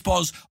Donnie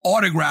Baseball's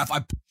autograph. I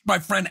pushed my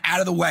friend out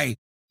of the way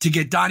to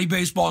get Don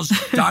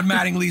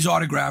Mattingly's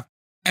autograph.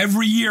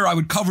 Every year I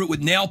would cover it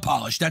with nail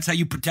polish. That's how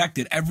you protect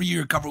it. Every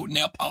year cover it with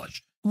nail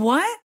polish.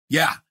 What?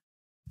 Yeah.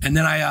 And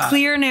then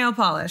clear nail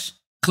polish.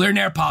 Clear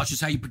nail polish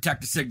is how you protect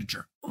the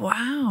signature.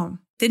 Wow.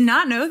 Did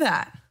not know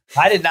that.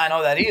 I did not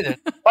know that either.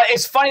 But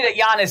it's funny that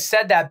Giannis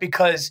said that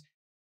because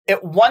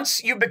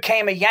once you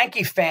became a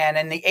Yankee fan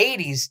in the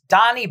 80s,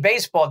 Don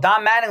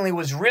Mattingly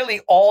was really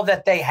all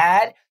that they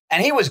had.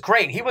 And he was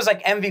great. He was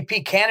like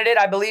MVP candidate,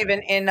 I believe,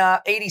 in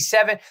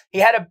 87.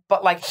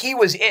 He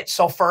was it.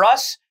 So for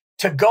us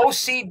to go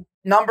see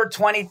number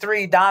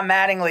 23, Don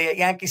Mattingly at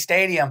Yankee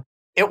Stadium,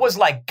 it was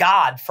like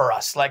God for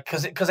us, like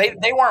because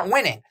they weren't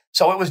winning.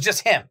 So it was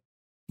just him.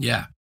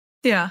 Yeah.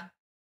 Yeah.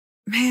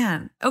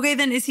 Man. Okay,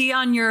 then is he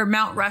on your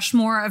Mount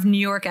Rushmore of New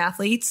York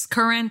athletes,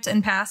 current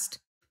and past?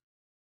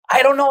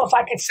 I don't know if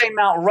I could say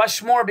Mount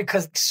Rushmore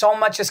because so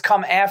much has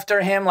come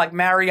after him, like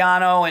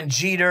Mariano and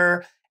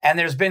Jeter, and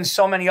there's been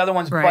so many other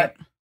ones. Right.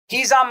 But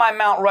he's on my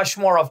Mount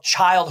Rushmore of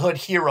childhood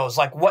heroes,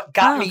 like what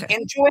got me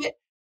into it.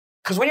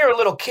 Because when you're a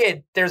little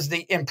kid, there's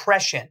the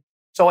impression.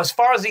 So as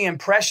far as the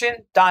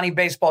impression, Donnie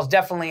Baseball is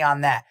definitely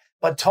on that.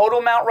 But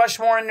total Mount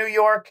Rushmore in New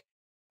York,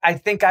 I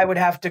think I would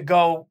have to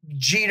go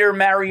Jeter,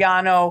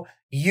 Mariano,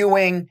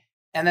 Ewing,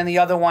 and then the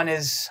other one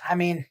is, I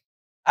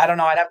don't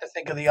know. I'd have to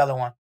think of the other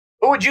one.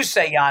 Who would you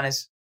say,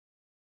 Giannis?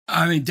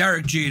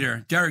 Derek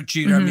Jeter.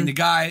 Mm-hmm. The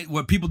guy,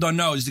 what people don't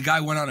know is the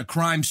guy went on a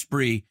crime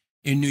spree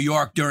in New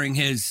York during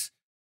his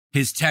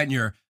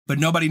tenure, but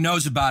nobody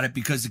knows about it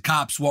because the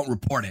cops won't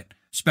report it,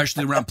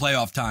 especially around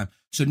playoff time.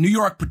 So New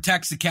York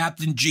protects the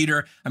captain,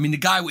 Jeter. The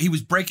guy, he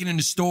was breaking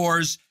into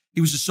stores. He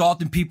was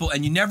assaulting people,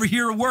 and you never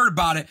hear a word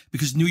about it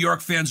because New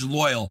York fans are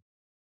loyal.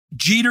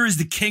 Jeter is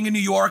the king of New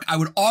York. I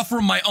would offer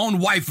him my own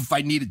wife if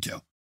I needed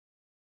to.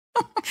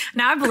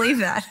 Now I believe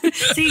that.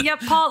 See, yeah,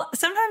 Paul,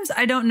 sometimes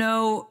I don't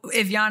know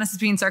if Giannis is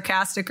being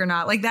sarcastic or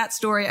not. Like that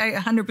story, I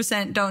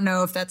 100% don't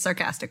know if that's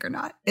sarcastic or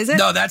not. Is it?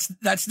 No,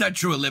 that's not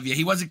true, Olivia.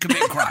 He wasn't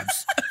committing crimes.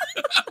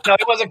 No,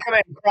 he wasn't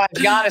committing crimes.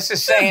 Giannis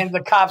is saying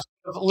the cops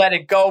let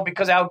it go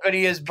because of how good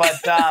he is. But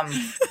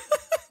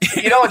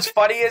you know what's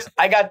funny is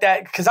I got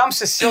that because I'm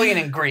Sicilian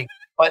and Greek.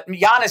 But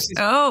Giannis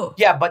is,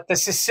 yeah, but the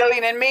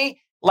Sicilian in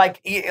me,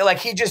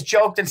 he just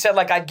joked and said,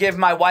 like, I'd give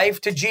my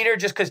wife to Jeter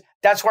just because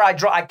that's where I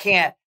draw. I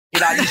can't. She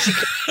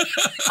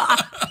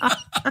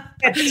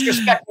can't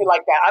disrespect me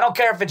like that. I don't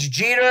care if it's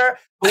Jeter,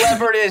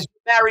 whoever it is,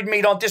 married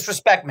me, don't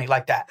disrespect me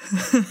like that.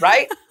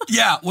 Right?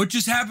 Yeah. What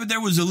just happened there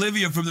was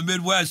Olivia from the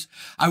Midwest.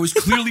 I was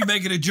clearly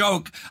making a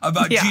joke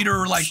about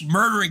Jeter,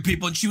 murdering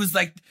people. And she was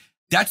like,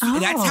 that's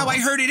how I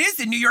heard it is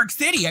in New York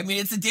City.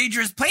 It's a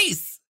dangerous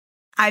place.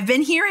 I've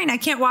been hearing I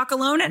can't walk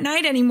alone at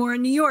night anymore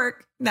in New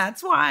York.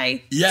 That's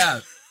why. Yeah.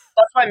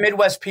 That's why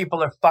Midwest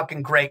people are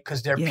fucking great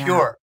because they're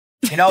pure.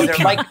 They're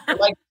like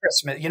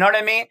Christmas. You know what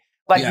I mean?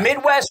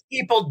 Midwest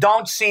people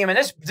don't seem,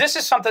 and this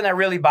is something that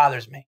really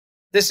bothers me.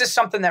 This is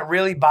something that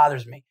really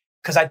bothers me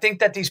because I think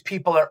that these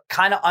people are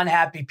kind of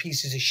unhappy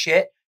pieces of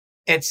shit.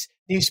 It's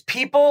these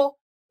people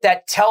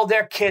that tell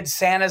their kids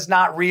Santa's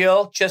not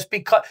real just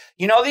because,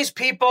 these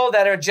people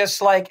that are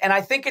just like, and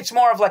I think it's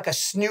more of like a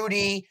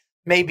snooty,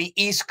 maybe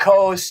East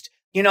Coast,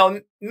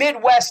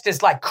 Midwest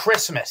is like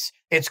Christmas.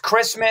 It's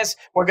Christmas.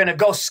 We're going to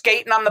go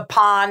skating on the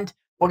pond.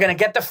 We're going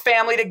to get the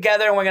family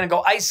together and we're going to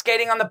go ice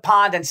skating on the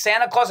pond and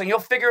Santa Claus, and you'll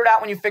figure it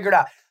out when you figure it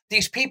out.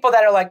 These people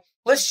that are like,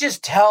 let's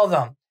just tell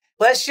them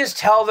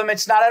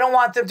it's not, I don't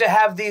want them to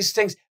have these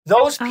things.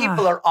 Those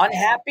people are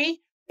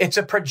unhappy. It's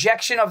a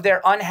projection of their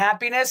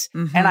unhappiness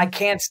and I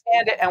can't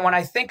stand it. And when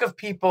I think of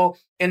people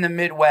in the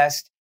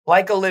Midwest,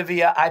 like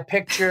Olivia, I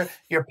picture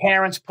your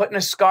parents putting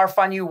a scarf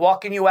on you,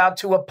 walking you out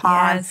to a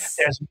pond. Yes.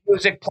 There's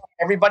music playing.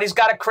 Everybody's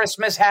got a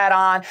Christmas hat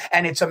on,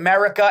 and it's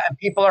America, and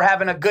people are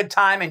having a good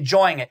time,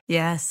 enjoying it.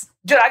 Yes.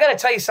 Dude, I got to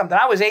tell you something.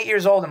 I was 8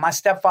 years old, and my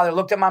stepfather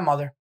looked at my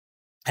mother,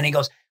 and he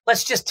goes,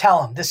 let's just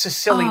tell him. This is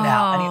silly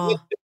now. And he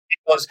looked at me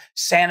and goes,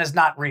 Santa's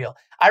not real.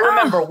 I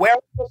remember where I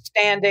was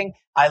standing.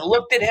 I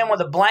looked at him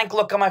with a blank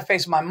look on my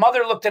face. My mother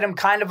looked at him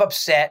kind of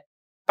upset.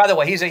 By the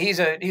way, he's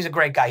a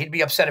great guy. He'd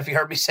be upset if he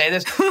heard me say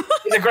this.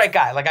 He's a great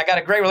guy. Like, I got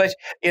a great relationship,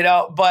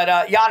 but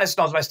Giannis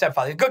knows my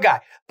stepfather. He's a good guy.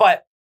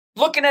 But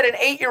looking at an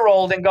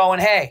 8-year-old and going,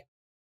 hey,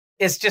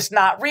 it's just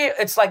not real.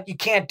 It's like, you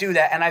can't do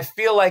that. And I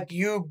feel like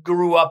you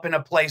grew up in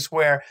a place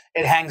where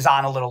it hangs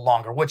on a little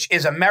longer, which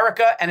is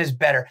America and is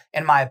better,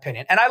 in my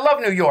opinion. And I love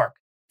New York.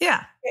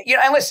 Yeah.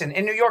 And listen,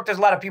 in New York, there's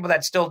a lot of people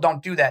that still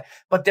don't do that.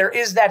 But there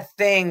is that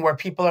thing where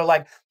people are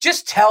like,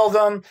 just tell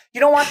them.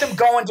 You don't want them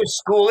going to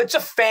school. It's a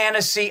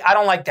fantasy. I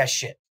don't like that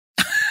shit.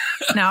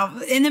 Now,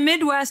 in the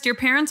Midwest, your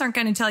parents aren't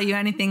going to tell you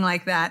anything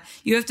like that.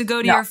 You have to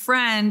go to your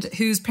friend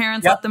whose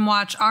parents let them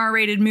watch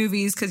R-rated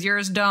movies because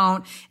yours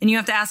don't. And you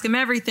have to ask him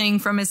everything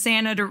from is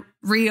Santa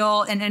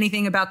real in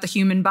anything about the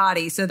human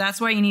body. So that's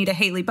why you need a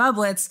Haley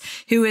Bublitz,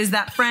 who is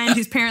that friend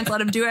whose parents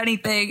let him do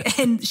anything.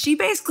 And she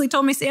basically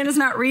told me Santa's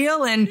not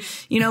real. And,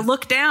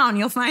 look down,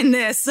 you'll find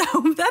this. So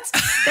that's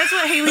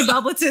what Haley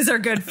Bublitzes are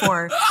good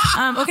for.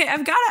 Okay,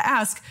 I've got to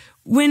ask,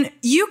 when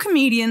you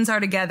comedians are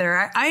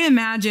together, I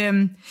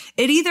imagine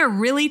it either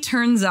really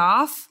turns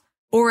off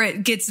or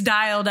it gets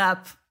dialed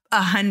up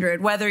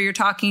 100, whether you're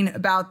talking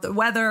about the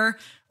weather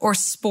or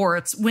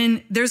sports.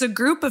 When there's a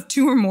group of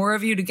 2 or more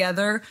of you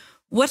together,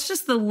 what's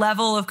just the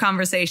level of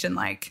conversation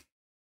like?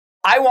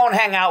 I won't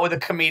hang out with a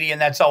comedian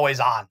that's always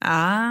on.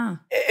 Ah.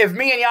 If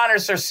me and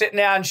Giannis are sitting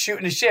down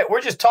shooting the shit,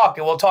 we're just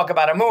talking. We'll talk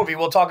about a movie.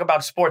 We'll talk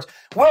about sports.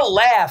 We'll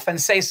laugh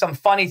and say some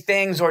funny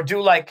things or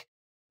do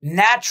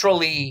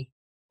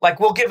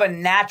we'll give a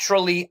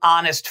naturally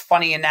honest,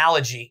 funny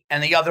analogy.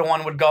 And the other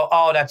one would go,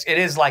 oh, it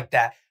is like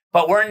that.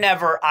 But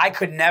I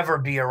could never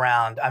be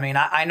around. I mean,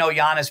 I know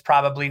Giannis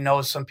probably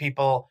knows some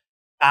people.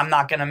 I'm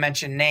not going to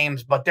mention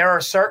names, but there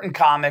are certain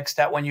comics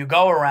that when you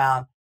go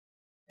around,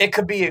 it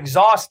could be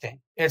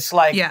exhausting. It's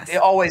like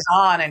they're always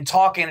on and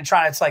talking and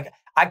trying. It's like,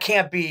 I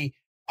can't be,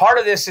 part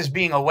of this is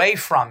being away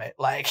from it.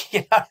 Like, you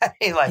know what I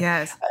mean? Like,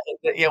 yes.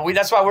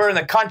 That's why we're in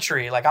the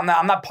country. Like, I'm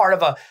not part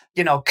of a,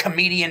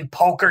 comedian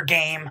poker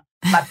game.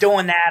 I'm not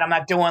doing that. I'm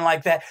not doing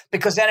like that,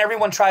 because then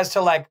everyone tries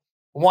to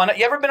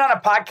you ever been on a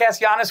podcast,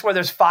 Giannis, where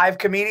there's 5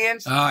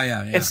 comedians? Oh,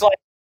 yeah. It's like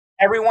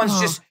everyone's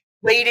just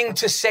waiting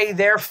to say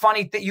their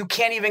funny thing. You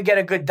can't even get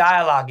a good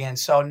dialogue in.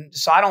 So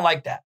I don't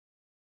like that.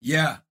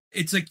 Yeah.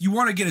 It's like you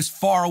want to get as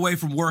far away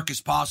from work as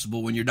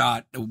possible when you're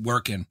not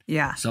working.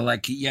 Yeah. So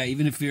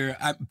even if you're,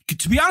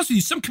 to be honest with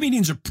you, some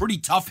comedians are pretty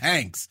tough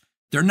hanks.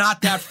 They're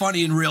not that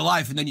funny in real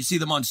life. And then you see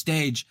them on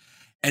stage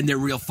and they're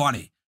real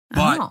funny.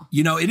 But,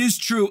 it is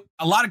true.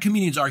 A lot of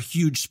comedians are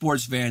huge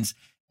sports fans,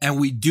 and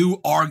we do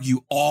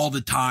argue all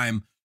the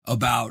time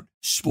about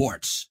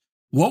sports.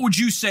 What would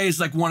you say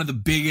is one of the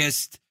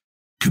biggest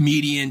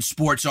comedian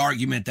sports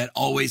argument that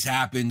always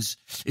happens?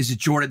 Is it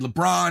Jordan,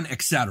 LeBron,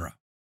 etc.?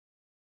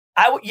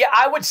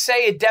 I would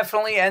say it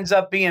definitely ends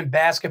up being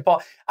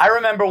basketball. I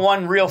remember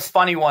one real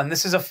funny one.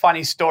 This is a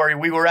funny story.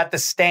 We were at the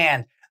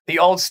Stand, the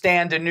old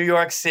Stand in New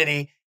York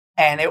City,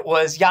 and it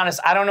was, Giannis,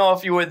 I don't know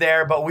if you were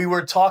there, but we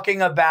were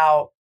talking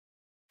about,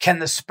 can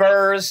the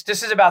Spurs,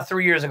 this is about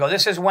 3 years ago.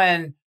 This is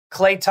when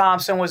Klay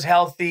Thompson was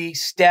healthy,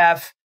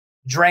 Steph,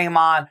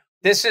 Draymond.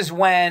 This is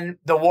when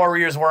the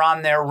Warriors were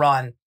on their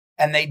run,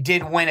 and they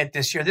did win it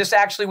this year. This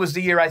actually was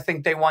the year I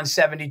think they won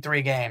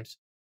 73 games.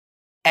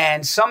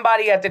 And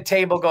somebody at the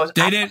table goes,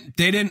 They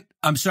didn't,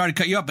 I'm sorry to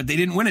cut you up, but they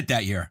didn't win it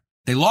that year.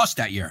 They lost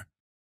that year.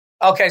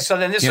 Okay, so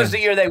then this was the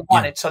year they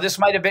won it. So this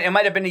might have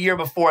been the year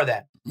before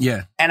then.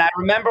 Yeah. And I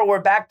remember we're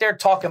back there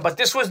talking, but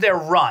this was their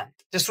run.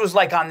 This was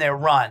on their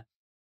run.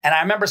 And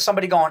I remember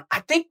somebody going, I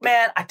think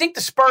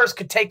the Spurs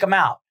could take them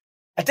out.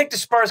 And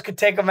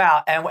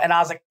I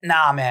was like,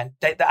 nah, man.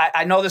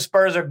 I know the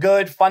Spurs are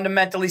good,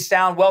 fundamentally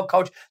sound, well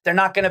coached. They're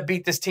not going to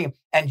beat this team.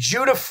 And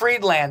Judah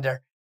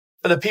Friedlander,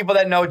 for the people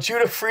that know,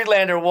 Judah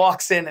Friedlander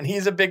walks in, and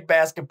he's a big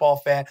basketball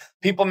fan.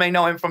 People may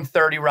know him from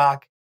 30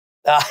 Rock,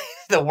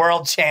 the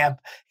world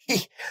champ.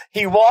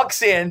 He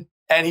walks in,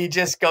 and he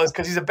just goes,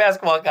 because he's a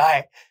basketball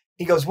guy,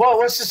 he goes, whoa,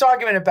 what's this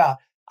argument about?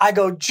 I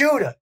go,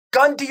 Judah,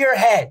 gun to your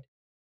head,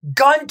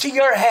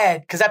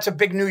 because that's a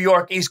big New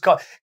York East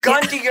Coast.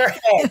 Gun to your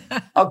head,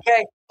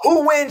 okay?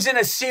 Who wins in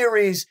a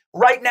series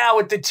right now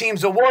with the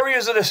teams, the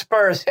Warriors or the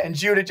Spurs? And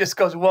Judah just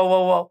goes, whoa,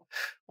 whoa, whoa.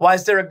 Why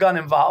is there a gun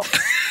involved?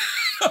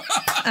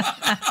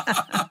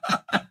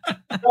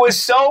 It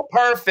was so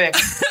perfect.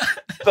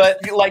 But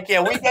we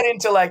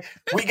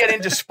get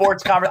into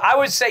sports conversation. I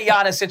would say,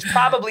 Giannis, it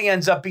probably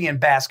ends up being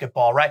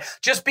basketball, right?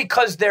 Just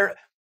because there's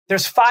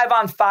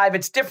 5-on-5.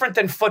 It's different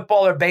than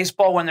football or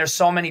baseball when there's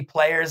so many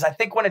players. I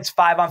think when it's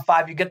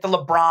 5-on-5, you get the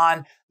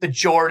LeBron, the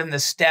Jordan, the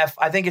Steph.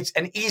 I think it's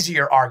an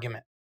easier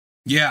argument.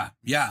 Yeah.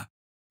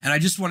 And I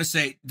just want to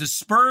say, the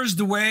Spurs,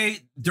 the way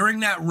during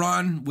that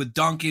run with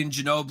Duncan,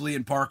 Ginobili,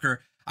 and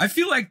Parker, I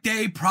feel like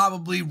they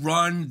probably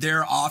run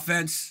their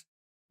offense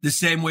the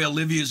same way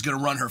Olivia is going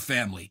to run her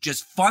family.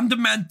 Just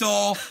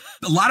fundamental,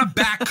 a lot of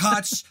back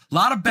cuts, a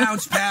lot of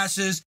bounce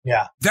passes.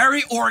 Yeah.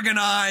 Very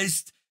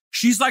organized.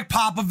 She's like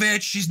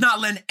Popovich. She's not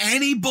letting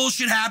any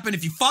bullshit happen.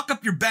 If you fuck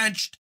up, you're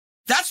benched.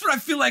 That's what I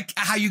feel like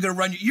how you're going to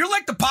run. You're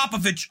like the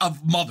Popovich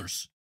of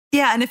mothers.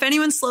 Yeah, and if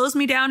anyone slows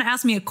me down,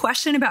 asks me a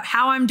question about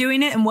how I'm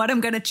doing it and what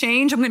I'm going to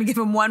change, I'm going to give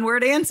them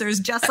one-word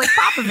answers, just like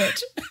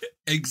Popovich.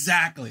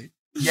 Exactly.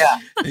 Yeah.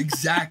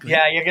 Exactly.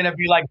 Yeah, you're going to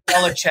be like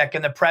Belichick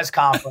in the press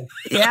conference.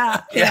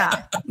 Yeah.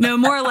 No,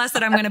 more or less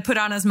that I'm going to put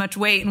on as much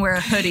weight and wear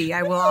a hoodie.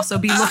 I will also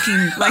be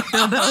looking like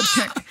Bill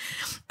Belichick.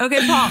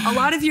 Okay, Paul, a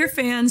lot of your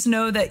fans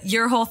know that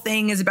your whole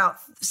thing is about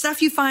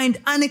stuff you find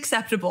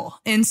unacceptable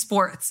in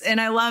sports. And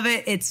I love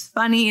it. It's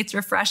funny. It's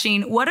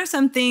refreshing. What are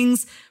some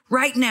things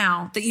right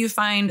now that you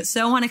find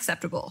so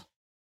unacceptable?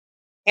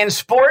 In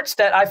sports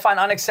that I find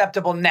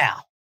unacceptable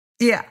now?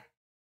 Yeah.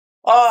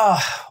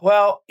 Well,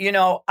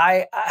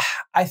 I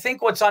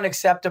think what's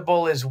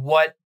unacceptable is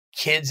what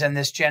kids in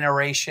this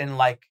generation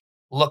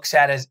looks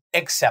at as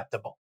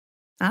acceptable.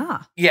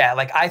 Yeah,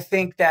 like I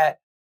think that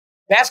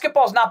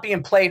basketball is not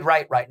being played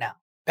right now.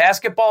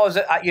 Basketball is,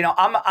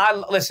 I'm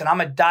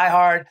a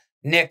diehard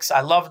Knicks.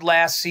 I loved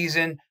last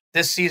season.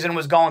 This season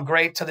was going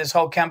great to this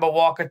whole Kemba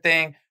Walker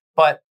thing.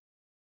 But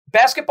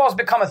basketball has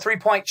become a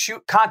 3-point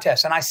shoot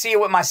contest. And I see it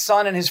with my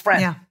son and his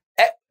friends. Yeah.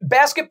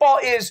 Basketball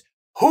is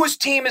whose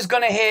team is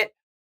going to hit,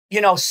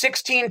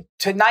 16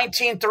 to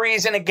 19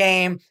 threes in a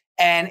game.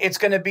 And it's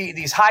going to be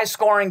these high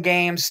scoring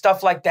games,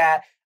 stuff like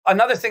that.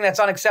 Another thing that's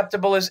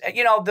unacceptable is,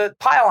 the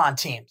pile-on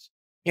teams.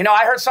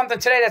 I heard something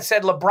today that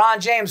said LeBron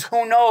James,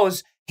 who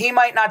knows, he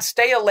might not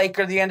stay a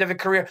Laker at the end of a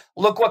career.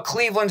 Look what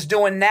Cleveland's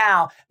doing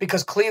now,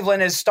 because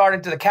Cleveland is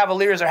the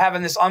Cavaliers are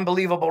having this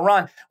unbelievable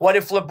run. What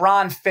if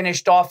LeBron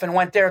finished off and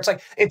went there? It's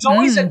like, it's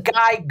always a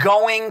guy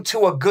going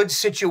to a good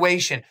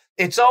situation.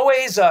 It's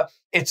always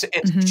it's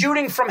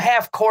shooting from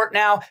half court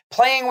now,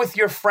 playing with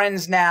your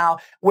friends now,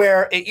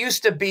 where it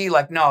used to be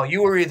like, no,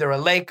 you were either a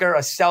Laker,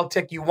 a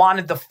Celtic, you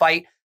wanted the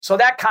fight. So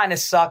that kind of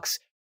sucks.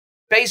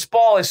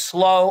 Baseball is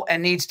slow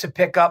and needs to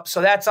pick up.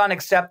 So that's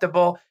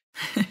unacceptable.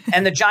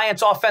 And the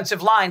Giants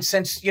offensive line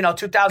since,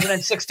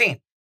 2016.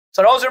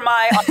 So those are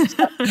my right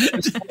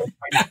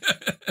now.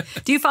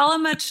 Do you follow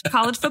much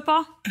college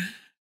football?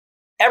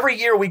 Every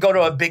year we go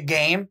to a big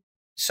game.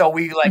 So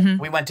we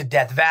went to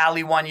Death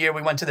Valley one year.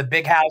 We went to the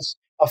Big House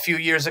a few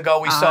years ago.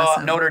 We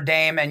saw Notre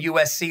Dame and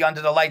USC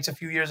under the lights a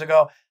few years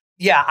ago.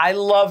 Yeah, I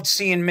loved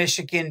seeing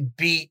Michigan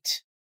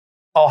beat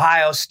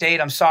Ohio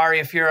State. I'm sorry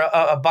if you're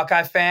a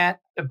Buckeye fan,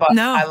 but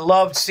no. I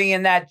loved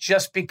seeing that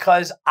just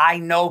because I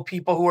know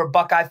people who are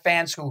Buckeye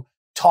fans who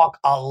talk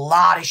a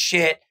lot of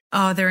shit.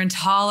 Oh, they're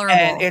intolerable.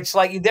 And it's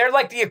like, they're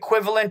like the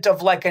equivalent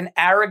of like an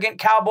arrogant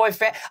Cowboy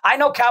fan. I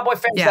know Cowboy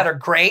fans that are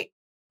great,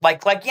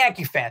 like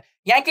Yankee fans.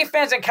 Yankee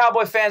fans and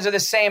Cowboy fans are the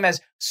same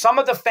as some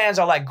of the fans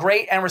are like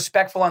great and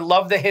respectful and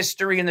love the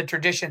history and the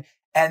tradition.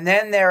 And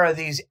then there are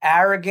these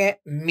arrogant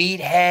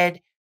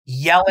meathead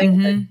yelling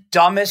the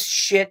dumbest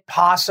shit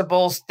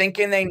possible,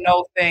 thinking they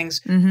know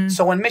things.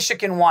 So when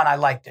Michigan won, I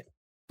liked it.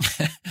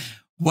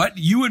 What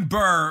you and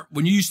Burr,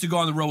 when you used to go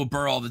on the road with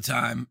Burr all the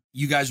time,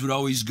 you guys would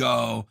always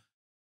go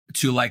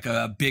to like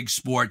a big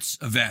sports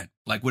event,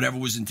 like whatever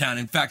was in town.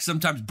 In fact,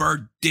 sometimes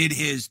Burr did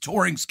his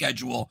touring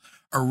schedule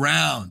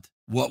around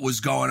what was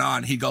going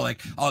on. He'd go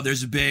like, oh,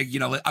 there's a big,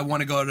 I want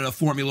to go to the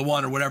Formula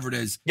One or whatever it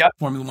is. Yep.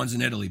 Formula One's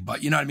in Italy,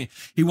 but you know what I mean?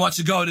 He wants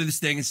to go to this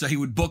thing. And so he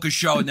would book a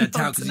show in that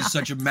town because he's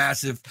such a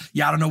massive,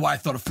 I don't know why I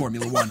thought of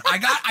Formula One.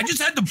 I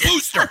just had the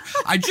booster.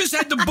 I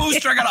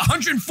got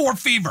 104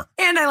 fever.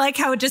 And I like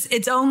how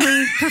it's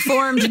only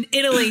performed in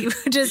Italy,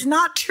 which is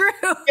not true.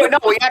 Yeah, no,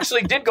 we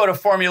actually did go to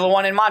Formula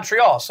One in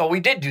Montreal. So we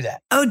did do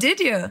that. Oh,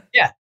 did you?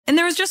 Yeah. And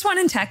there was just one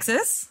in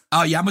Texas.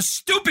 Oh yeah. I'm a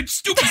stupid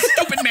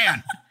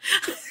man.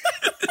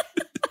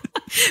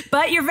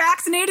 But you're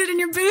vaccinated and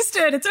you're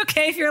boosted. It's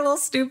okay if you're a little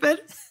stupid.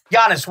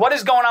 Giannis, what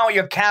is going on with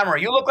your camera?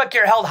 You look like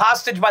you're held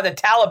hostage by the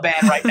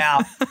Taliban right now,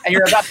 and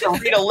you're about to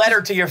read a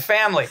letter to your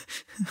family.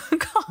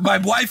 My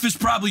wife is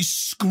probably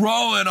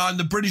scrolling on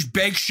the British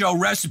Bake Show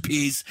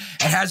recipes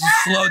and hasn't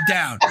slowed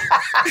down.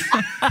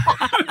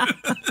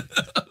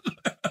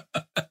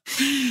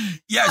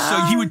 Yeah,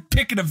 so he would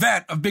pick an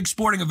event, a big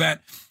sporting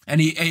event,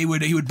 and he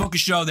would book a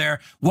show there.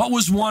 What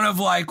was one of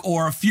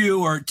or a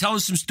few, or tell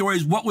us some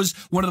stories. What was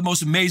one of the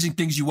most amazing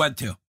things you went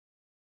to?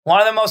 One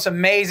of the most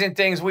amazing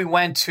things we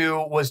went to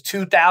was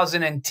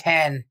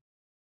 2010.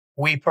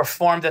 We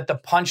performed at the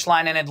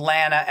Punchline in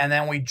Atlanta, and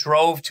then we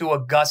drove to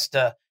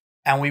Augusta,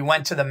 and we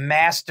went to the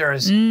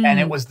Masters, and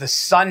it was the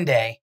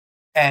Sunday,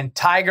 and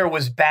Tiger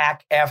was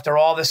back after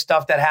all the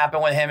stuff that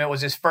happened with him. It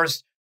was his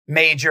first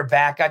major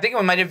back. I think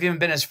it might have even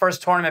been his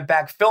first tournament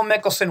back. Phil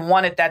Mickelson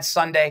won it that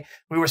Sunday.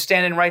 We were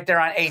standing right there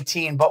on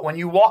 18. But when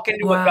you walk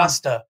into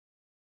Augusta,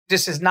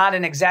 this is not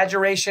an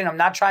exaggeration. I'm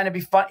not trying to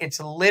be fun.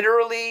 It's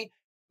literally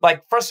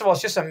like, first of all,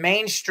 it's just a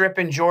main strip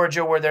in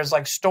Georgia where there's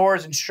like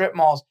stores and strip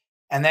malls.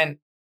 And then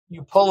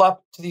you pull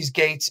up to these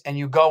gates and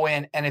you go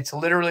in, and it's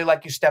literally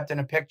like you stepped in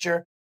a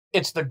picture.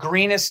 It's the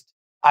greenest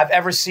I've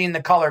ever seen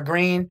the color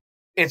green.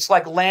 It's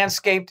like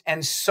landscaped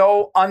and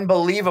so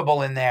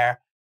unbelievable in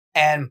there.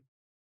 And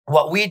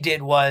what we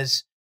did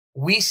was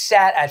we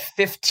sat at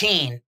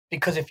 15,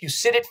 because if you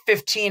sit at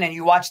 15 and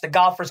you watch the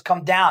golfers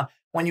come down,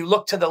 when you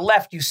look to the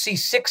left, you see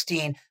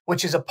 16,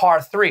 which is a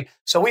par 3.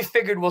 So we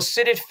figured we'll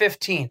sit at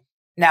 15.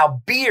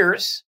 Now,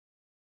 beers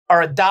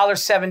are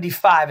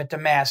 $1.75 at the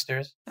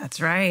Masters. That's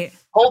right.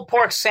 Pulled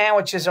pork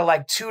sandwiches are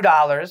like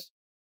 $2.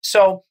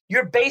 So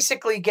you're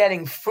basically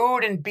getting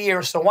food and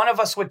beer. So one of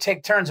us would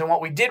take turns. And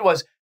what we did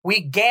was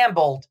we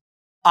gambled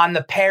on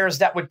the pairs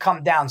that would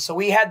come down. So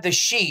we had the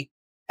sheet.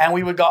 And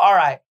we would go, all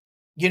right,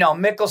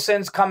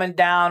 Mickelson's coming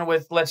down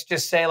with, let's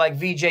just say like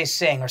Vijay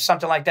Singh or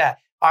something like that.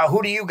 All right,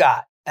 who do you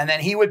got? And then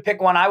he would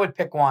pick one, I would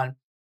pick one.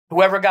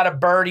 Whoever got a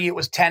birdie, it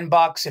was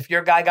 $10. If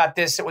your guy got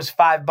this, it was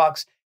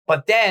 $5.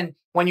 But then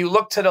when you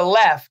look to the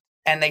left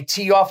and they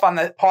tee off on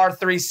the par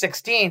 3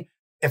 16,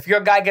 if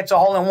your guy gets a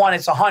hole in one,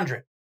 it's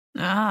 100.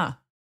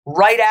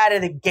 Right out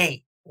of the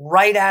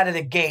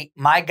gate,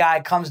 my guy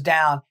comes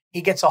down.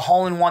 He gets a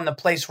hole in one. The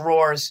place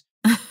roars.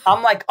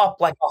 I'm like up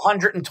like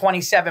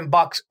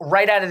 $127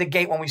 right out of the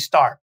gate when we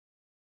start.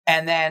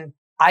 And then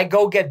I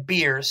go get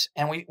beers,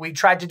 and we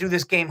tried to do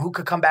this game, who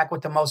could come back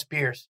with the most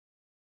beers.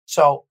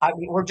 So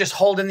we're just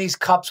holding these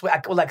cups with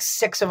like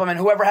 6 of them, and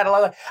whoever had a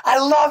lot, I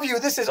love you.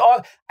 This is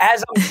all.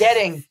 As I'm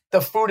getting the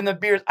food and the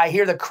beers, I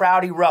hear the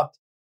crowd erupt.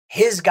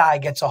 His guy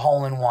gets a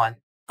hole in one.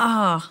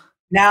 Oh.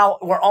 Now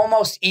we're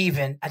almost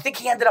even. I think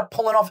he ended up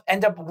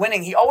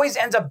winning. He always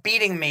ends up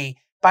beating me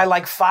by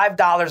like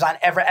 $5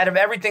 out of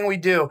everything we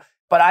do.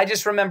 But I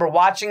just remember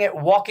watching it,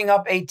 walking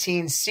up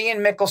 18, seeing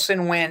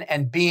Mickelson win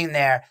and being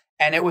there.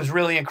 And it was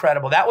really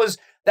incredible. That was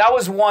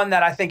one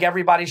that I think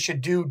everybody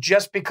should do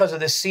just because of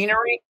the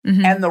scenery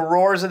and the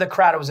roars of the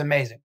crowd. It was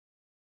amazing.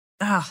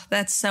 Oh,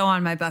 that's so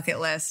on my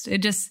bucket list.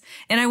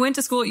 And I went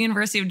to school at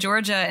University of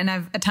Georgia, and I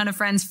have a ton of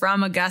friends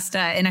from Augusta.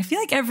 And I feel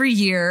like every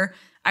year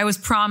I was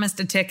promised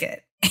a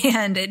ticket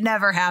and it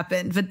never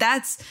happened. But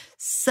that's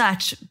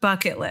such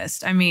bucket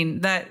list. I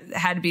mean, that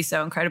had to be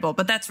so incredible.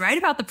 But that's right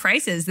about the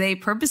prices. They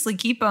purposely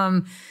keep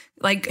them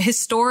like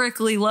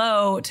historically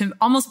low to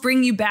almost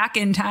bring you back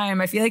in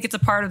time. I feel like it's a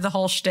part of the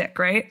whole shtick,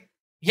 right?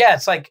 Yeah,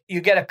 it's like you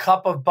get a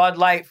cup of Bud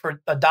Light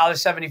for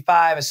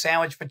 $1.75, a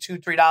sandwich for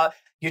 $2, $3.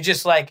 You're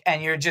just like,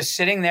 and you're just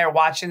sitting there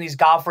watching these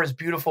golfers,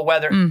 beautiful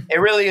weather. It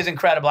really is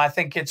incredible. I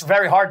think it's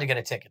very hard to get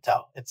a ticket,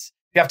 though.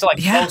 You have to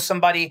know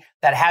somebody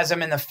that has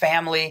them in the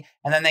family,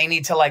 and then they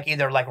need to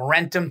either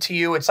rent them to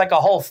you. It's like a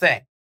whole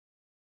thing.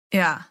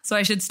 Yeah. So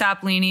I should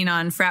stop leaning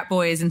on frat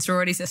boys and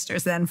sorority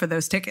sisters then for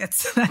those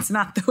tickets. That's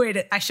not the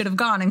way I should have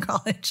gone in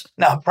college.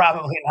 No,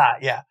 probably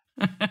not. Yeah.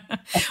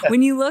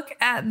 When you look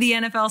at the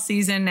NFL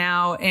season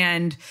now,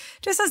 and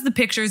just as the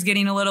picture is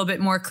getting a little bit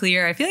more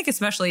clear, I feel like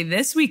especially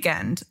this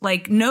weekend,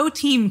 no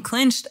team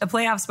clinched a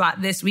playoff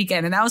spot this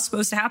weekend. And that was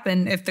supposed to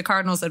happen if the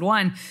Cardinals had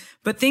won.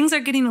 But things are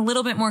getting a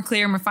little bit more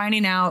clear, and we're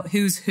finding out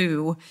who's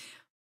who.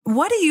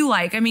 What do you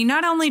like? I mean,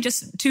 not only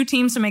just 2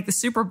 teams to make the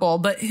Super Bowl,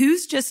 but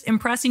who's just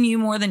impressing you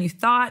more than you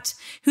thought?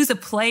 Who's a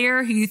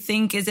player who you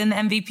think is in the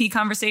MVP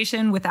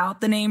conversation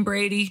without the name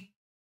Brady?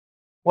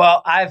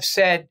 Well, I've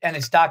said, and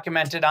it's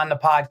documented on the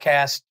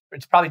podcast,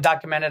 it's probably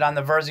documented on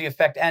the Verzi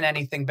Effect and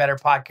Anything Better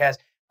podcast.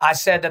 I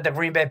said that the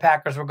Green Bay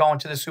Packers were going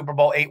to the Super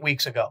Bowl 8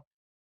 weeks ago.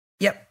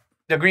 Yep.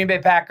 The Green Bay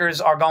Packers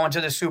are going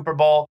to the Super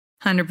Bowl.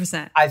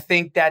 100%. I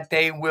think that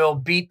they will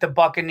beat the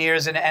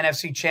Buccaneers in the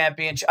NFC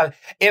Championship.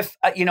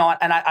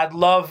 I'd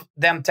love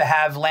them to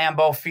have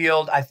Lambeau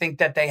Field. I think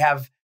that they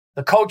have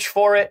the coach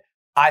for it.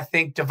 I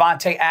think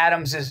Davante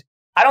Adams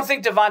I don't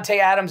think Davante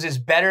Adams is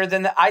better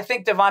than I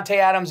think Davante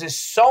Adams is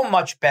so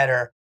much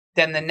better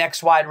than the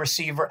next wide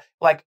receiver.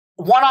 Like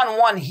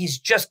one-on-one, he's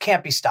just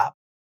can't be stopped.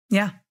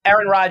 Yeah.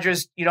 Aaron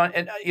Rodgers, you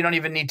don't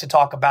even need to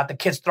talk about the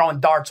kids throwing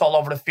darts all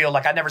over the field.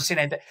 Like I've never seen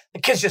anything. The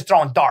kid's just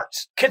throwing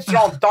darts. Kids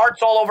throwing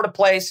darts all over the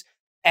place,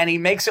 and he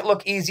makes it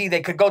look easy.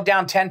 They could go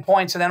down 10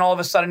 points, and then all of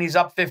a sudden he's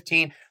up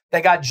 15.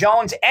 They got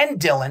Jones and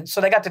Dillon,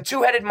 so they got the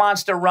 2-headed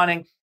monster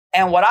running.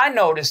 And what I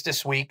noticed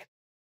this week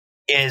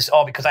is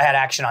because I had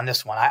action on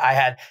this one. I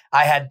had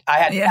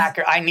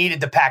Packers. I needed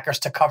the Packers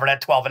to cover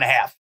that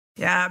 12.5.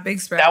 Yeah,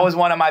 big spread. That was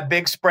one of my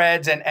big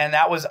spreads, and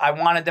that was I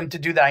wanted them to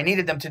do that. I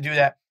needed them to do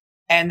that.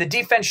 And the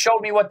defense showed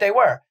me what they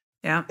were.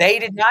 Yeah. They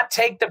did not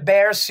take the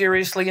Bears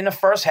seriously in the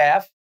first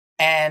half.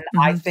 And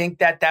I think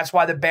that's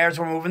why the Bears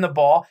were moving the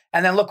ball.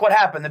 And then look what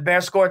happened. The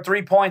Bears scored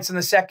 3 points in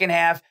the second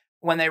half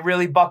when they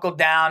really buckled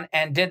down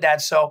and did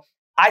that. So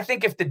I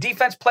think if the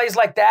defense plays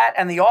like that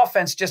and the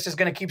offense just is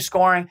going to keep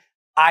scoring,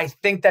 I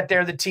think that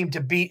they're the team to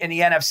beat in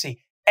the NFC.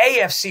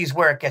 AFC is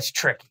where it gets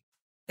tricky.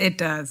 It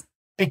does.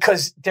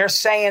 Because they're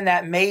saying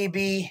that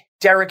maybe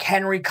Derrick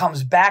Henry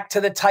comes back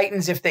to the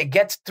Titans if they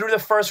get through the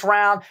first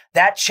round.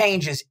 That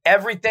changes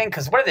everything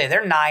because what are they?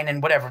 They're 9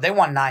 and whatever. They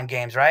won 9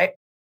 games, right?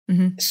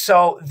 Mm-hmm.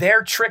 So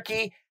they're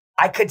tricky.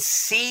 I could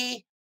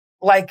see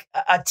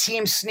a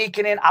team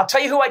sneaking in. I'll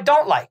tell you who I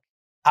don't like.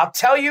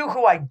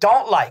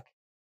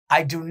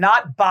 I do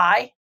not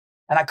buy,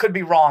 and I could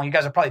be wrong. You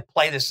guys will probably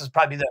play this. This is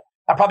probably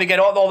I'll probably get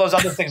all those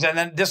other things, and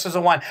then this is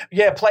the one.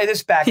 Yeah, play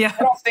this back. Yeah.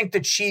 I don't think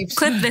the Chiefs.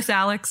 Clip this,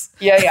 Alex.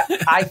 Yeah.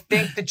 I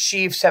think the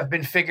Chiefs have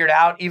been figured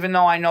out, even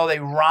though I know they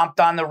romped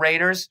on the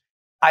Raiders.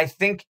 I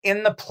think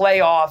in the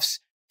playoffs,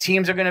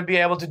 teams are going to be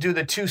able to do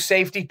the 2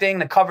 safety thing,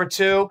 the cover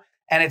 2.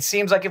 And it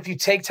seems like if you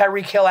take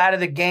Tyreek Hill out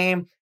of the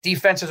game,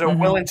 defenses are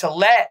willing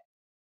to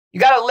you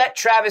got to let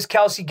Travis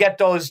Kelce get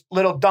those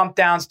little dump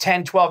downs,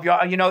 10, 12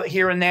 yards,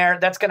 here and there.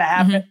 That's going to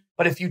happen. Mm-hmm.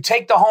 But if you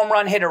take the home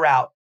run hitter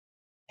out,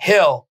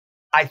 Hill,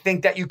 I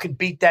think that you could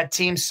beat that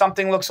team.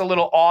 Something looks a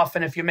little off,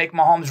 and if you make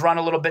Mahomes run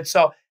a little bit.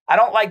 So I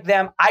don't like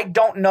them. I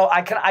don't know.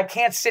 I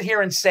can't sit here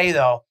and say,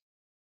 though,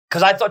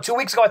 because I thought 2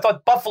 weeks ago, I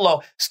thought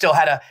Buffalo still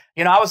had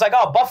I was like,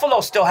 oh,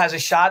 Buffalo still has a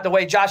shot the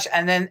way Josh,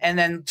 and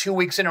then 2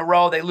 weeks in a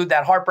row, they lose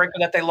that heartbreaker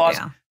that they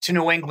lost to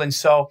New England.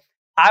 So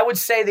I would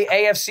say the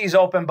AFC's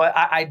open, but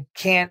I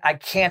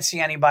can't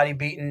see anybody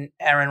beating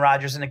Aaron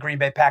Rodgers and the Green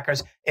Bay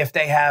Packers if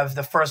they have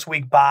the first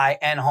week bye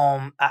and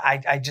home.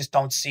 I just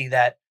don't see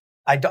that.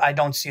 I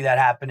don't see that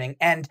happening.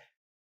 And,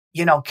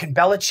 can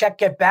Belichick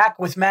get back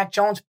with Mac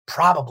Jones?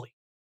 Probably.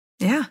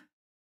 Yeah.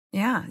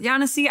 Yeah.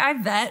 Yana, see, I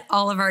vet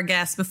all of our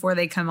guests before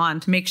they come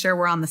on to make sure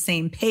we're on the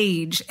same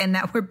page and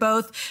that we're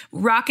both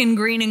rocking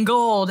green and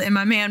gold. And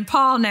my man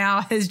Paul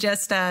now has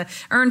just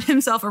earned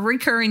himself a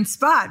recurring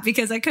spot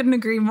because I couldn't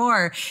agree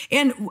more.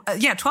 And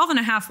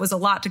 12.5 was a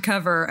lot to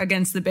cover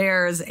against the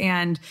Bears.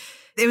 And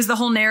it was the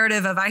whole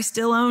narrative of I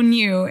still own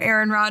you,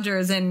 Aaron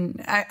Rodgers. And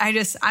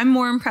I'm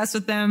more impressed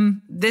with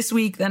them this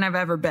week than I've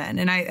ever been.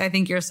 And I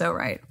think you're so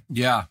right.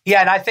 Yeah.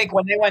 Yeah. And I think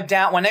when they went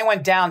down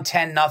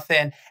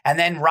 10-0 and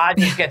then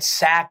Rodgers gets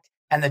sacked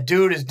and the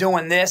dude is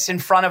doing this in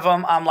front of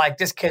him, I'm like,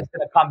 this kid's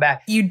going to come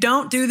back. You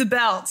don't do the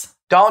belt.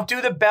 Don't do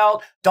the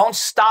belt. Don't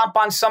stomp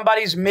on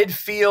somebody's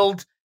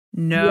midfield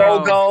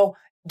logo.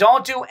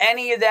 Don't do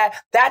any of that.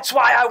 That's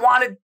why I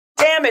wanted,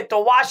 damn it, the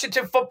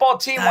Washington football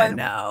team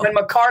when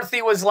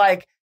McCarthy was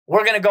like,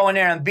 we're going to go in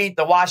there and beat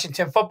the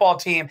Washington football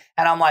team.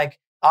 And I'm like,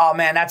 oh,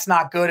 man, that's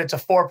not good. It's a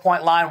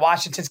 4-point line.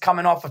 Washington's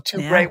coming off of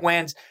 2 great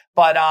wins.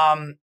 But,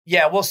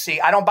 we'll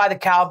see. I don't buy the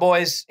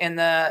Cowboys in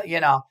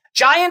the,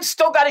 Giants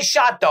still got a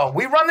shot, though.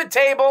 We run the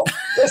table.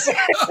 Listen,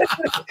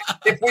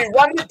 if we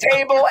run the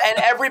table and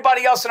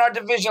everybody else in our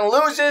division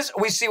loses,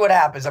 we see what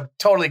happens. I'm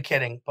totally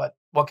kidding, but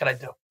what can I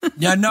do?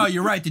 Yeah, no,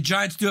 you're right. The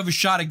Giants do have a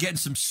shot at getting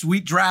some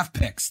sweet draft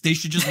picks. They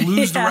should just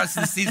lose the rest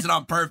of the season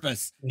on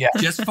purpose. Yeah.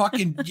 Just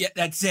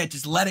that's it.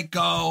 Just let it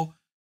go.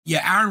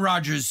 Yeah, Aaron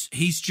Rodgers,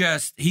 he's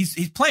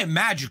playing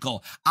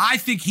magical. I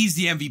think he's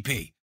the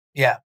MVP.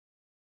 Yeah.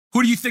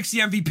 Who do you think's the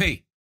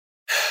MVP?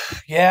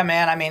 Yeah,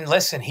 man. I mean,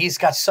 listen, he's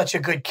got such a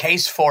good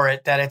case for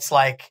it that it's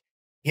like,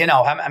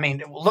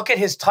 look at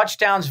his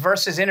touchdowns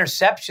versus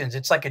interceptions.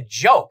 It's like a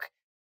joke.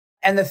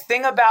 And the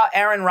thing about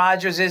Aaron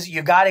Rodgers is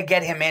you got to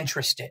get him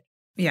interested.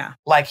 Yeah.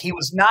 Like he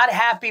was not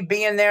happy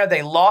being there.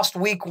 They lost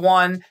week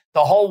 1.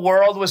 The whole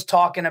world was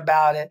talking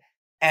about it.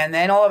 And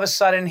then all of a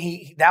sudden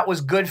that was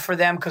good for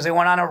them because they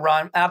went on a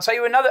run. And I'll tell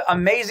you another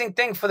amazing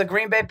thing for the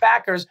Green Bay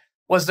Packers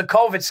was the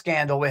COVID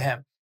scandal with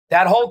him.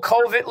 That whole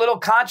COVID little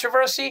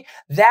controversy,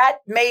 that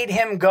made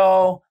him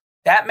go,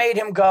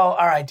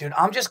 all right, dude,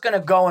 I'm just going to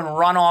go and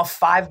run off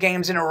 5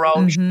 games in a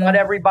row, shut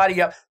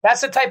everybody up.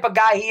 That's the type of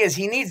guy he is.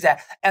 He needs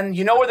that. And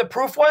you know where the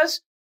proof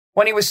was?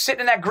 When he was sitting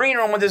in that green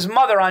room with his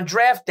mother on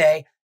draft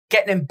day,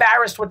 getting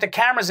embarrassed with the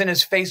cameras in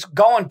his face,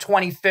 going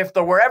 25th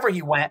or wherever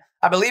he went.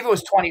 I believe it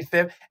was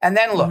 25th. And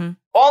then look,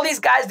 all these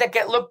guys that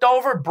get looked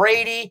over,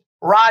 Brady,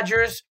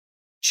 Rodgers,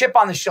 chip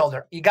on the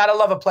shoulder. You got to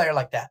love a player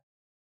like that.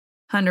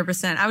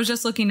 100%. I was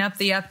just looking up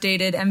the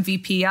updated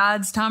MVP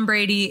odds. Tom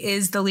Brady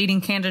is the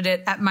leading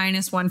candidate at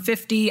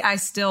 -150. I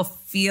still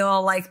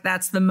feel like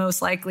that's the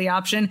most likely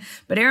option.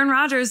 But Aaron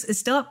Rodgers is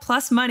still at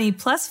plus money,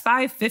 plus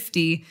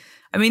 550.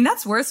 I mean,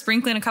 that's worth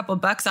sprinkling a couple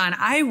bucks on.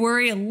 I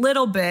worry a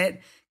little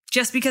bit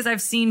just because I've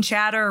seen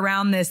chatter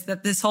around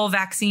that this whole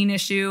vaccine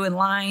issue and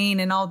lying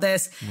and all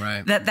this,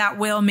 right, that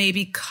will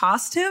maybe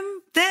cost him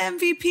the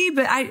MVP.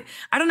 But I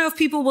don't know if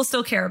people will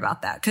still care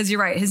about that because you're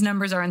right. His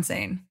numbers are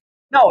insane.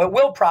 No, it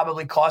will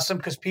probably cost them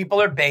because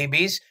people are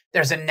babies.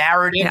 There's a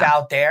narrative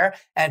out there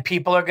and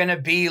people are going to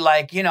be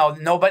like,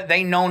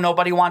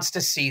 nobody wants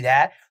to see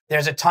that.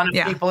 There's a ton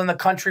of people in the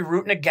country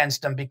rooting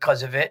against them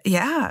because of it.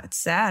 Yeah, it's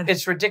sad.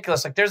 It's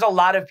ridiculous. Like there's a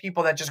lot of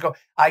people that just go,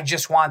 I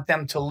just want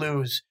them to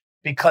lose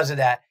because of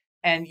that.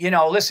 And,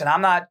 listen,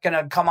 I'm not going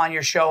to come on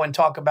your show and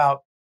talk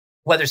about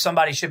whether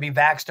somebody should be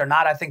vaxxed or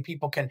not. I think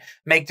people can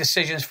make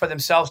decisions for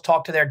themselves,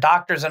 talk to their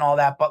doctors and all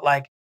that. But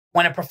like,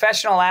 when a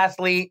professional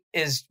athlete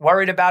is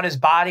worried about his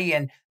body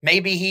and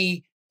maybe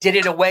he did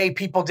it a way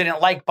people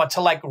didn't like, but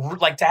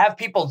to have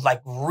people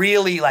like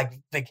really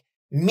like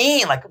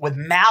mean, like with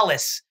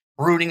malice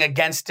rooting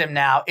against him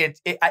now,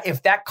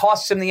 if that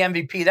costs him the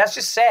MVP, that's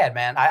just sad,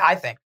 man. I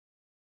think.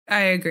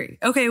 I agree.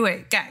 Okay,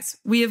 wait, guys,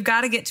 we have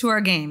got to get to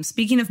our game.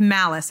 Speaking of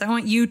malice, I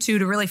want you two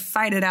to really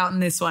fight it out in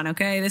this one,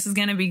 okay? This is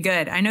going to be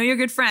good. I know you're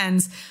good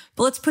friends,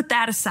 but let's put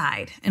that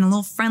aside in a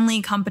little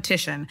friendly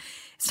competition.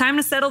 It's time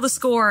to settle the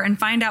score and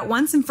find out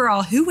once and for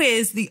all who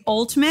is the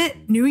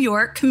ultimate New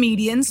York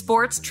comedian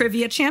sports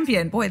trivia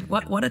champion. Boy,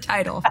 what a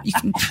title.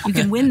 You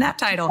can win that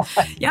title.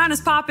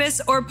 Giannis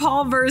Pappas or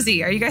Paul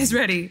Verzi. Are you guys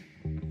ready?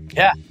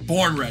 Yeah.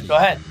 Born ready. Go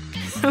ahead.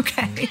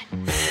 Okay.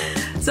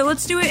 So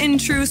let's do it in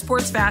true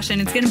sports fashion.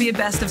 It's going to be a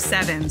best of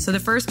 7. So the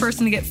first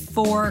person to get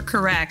 4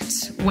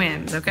 correct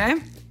wins, okay?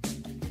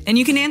 And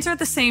you can answer at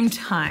the same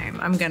time,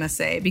 I'm going to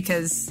say,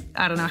 because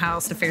I don't know how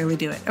else to fairly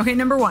do it. Okay,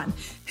 number 1.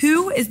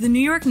 Who is the New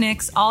York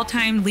Knicks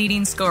all-time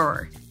leading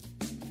scorer?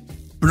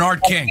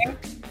 Bernard King.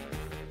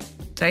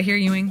 Did I hear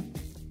Ewing?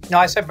 No,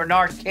 I said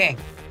Bernard King.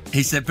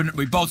 He said,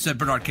 we both said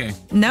Bernard King.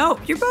 No,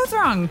 you're both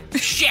wrong.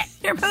 Shit.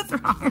 You're both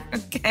wrong.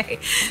 Okay.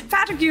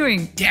 Patrick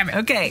Ewing. Damn it.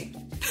 Okay.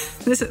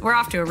 We're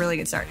off to a really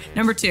good start.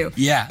 Number 2.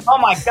 Yeah. Oh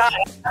my God.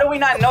 How do we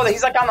not know that?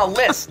 He's like on the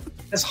list.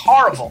 It's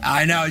horrible.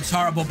 I know, it's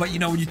horrible. But,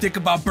 when you think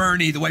about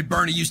Bernie, the way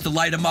Bernie used to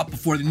light him up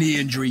before the knee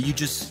injury, you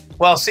just...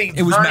 Well, see,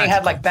 it was Bernie magical.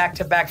 had like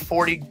back-to-back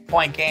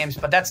 40-point games,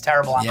 but that's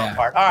terrible on their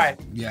part. All right.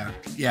 Yeah,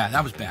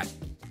 that was bad.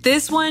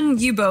 This one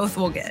you both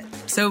will get.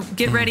 So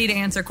get ready to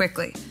answer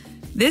quickly.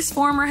 This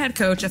former head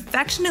coach,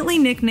 affectionately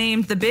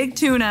nicknamed the Big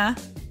Tuna,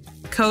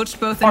 coached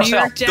both the New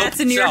York Jets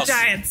and New York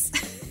Giants.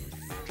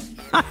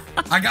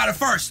 I got it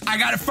first.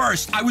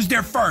 I was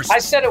there first. I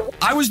said it.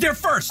 I was there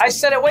first. I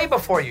said it way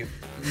before you.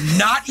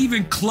 Not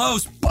even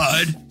close,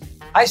 bud.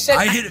 I said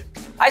I hit it.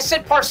 I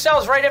said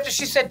Parcells right after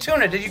she said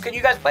tuna. Can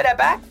you guys play that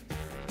back?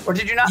 Or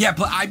did you not? Yeah,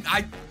 but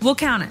I We'll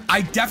count it.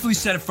 I definitely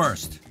said it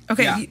first.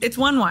 Okay, Yeah. it's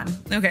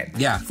 1-1. Okay.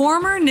 Yeah.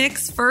 Former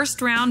Knicks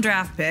first-round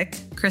draft pick,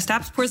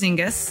 Kristaps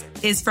Porzingis,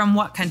 is from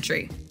what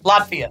country?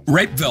 Latvia.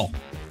 Rapeville.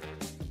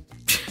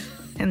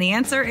 And the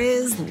answer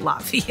is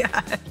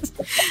Latvia.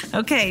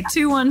 Okay,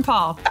 2-1,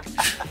 Paul.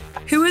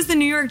 Who is the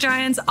New York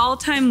Giants'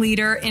 all-time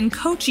leader in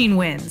coaching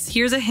wins?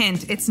 Here's a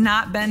hint. It's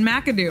not Ben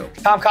McAdoo.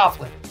 Tom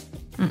Coughlin.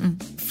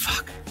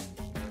 Fuck.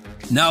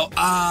 No,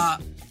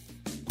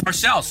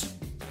 Parcells.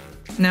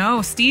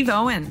 No, Steve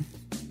Owen.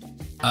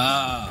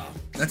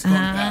 That's going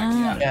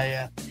back. Yeah.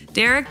 Yeah.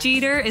 Derek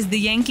Jeter is the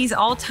Yankees'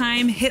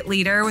 all-time hit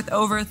leader with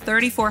over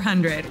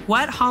 3,400.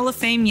 What Hall of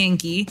Fame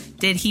Yankee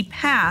did he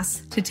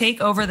pass to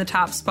take over the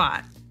top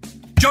spot?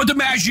 Joe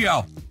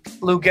DiMaggio.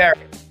 Lou Gehrig.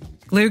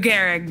 Lou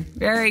Gehrig.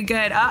 Very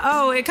good.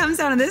 Uh-oh, it comes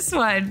down to this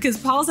one because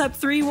Paul's up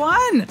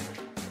 3-1.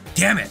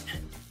 Damn it.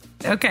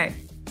 Okay.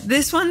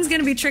 This one's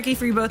going to be tricky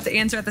for you both to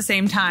answer at the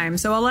same time.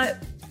 So I'll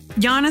let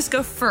Giannis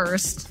go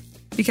first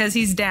because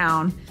he's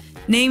down.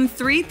 Name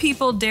 3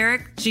 people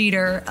Derek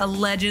Jeter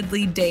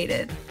allegedly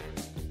dated.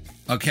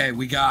 Okay,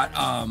 we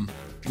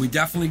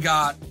definitely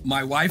got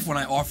my wife when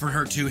I offered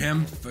her to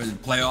him for the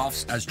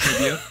playoffs as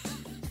tribute.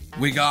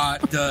 We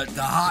got the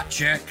hot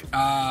chick,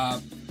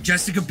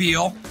 Jessica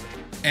Biel,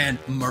 and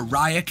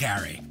Mariah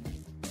Carey.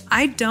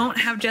 I don't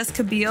have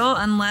Jessica Biel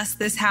unless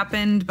this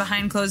happened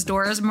behind closed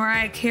doors.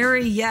 Mariah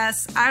Carey,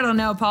 yes. I don't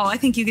know, Paul. I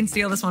think you can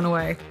steal this one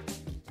away.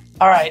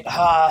 All right.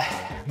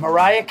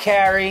 Mariah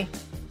Carey.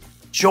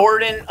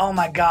 Jordan. Oh,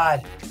 my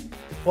God.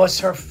 What's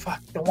her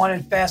the one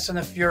in Fast and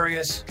the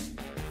Furious?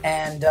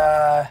 And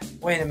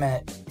wait a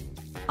minute.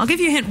 I'll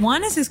give you a hint.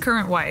 One is his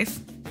current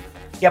wife.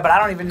 Yeah, but I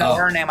don't even know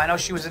her name. I know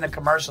she was in the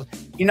commercials.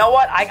 You know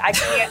what? I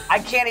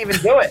can't even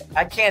do it.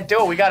 I can't do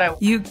it. We gotta.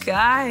 You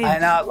guys. I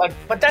know,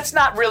 but that's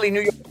not really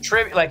New York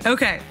trivia.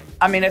 Okay.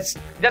 I mean,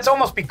 that's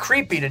almost be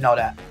creepy to know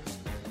that.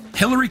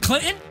 Hillary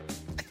Clinton?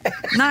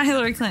 Not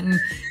Hillary Clinton.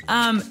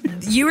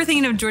 You were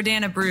thinking of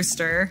Jordana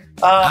Brewster.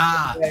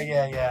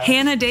 Yeah.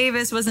 Hannah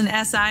Davis was an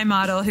SI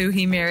model who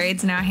he married.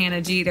 It's now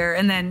Hannah Jeter.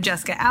 And then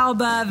Jessica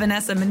Alba,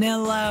 Vanessa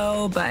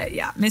Manillo. But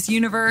yeah, Miss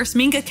Universe.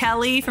 Minka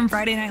Kelly from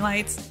Friday Night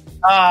Lights.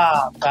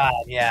 Oh, God,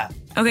 yeah.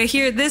 Okay,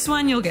 here, this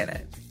one, you'll get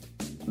it.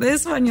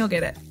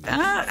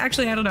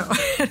 Actually, I don't know.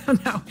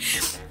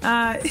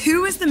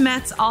 Who is the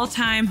Mets'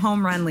 all-time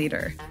home run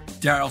leader?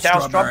 Darryl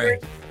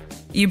Strawberry.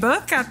 You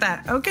both got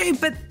that. Okay,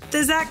 but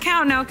does that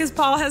count now? Because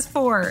Paul has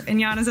 4 and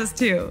Giannis has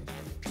 2.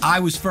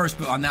 I was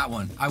first on that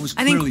one. I was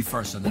clearly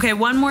first on that. Okay,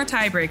 one more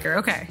tiebreaker.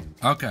 Okay.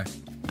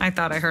 I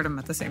thought I heard them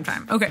at the same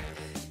time. Okay.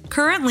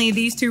 Currently,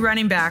 these 2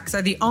 running backs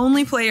are the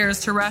only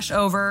players to rush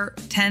over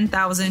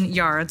 10,000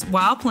 yards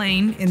while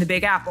playing in the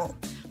Big Apple.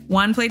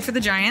 One played for the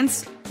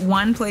Giants,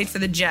 one played for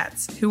the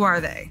Jets. Who are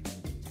they?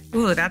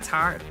 Ooh, that's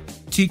hard.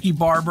 Tiki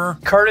Barber.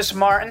 Curtis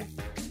Martin.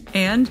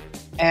 And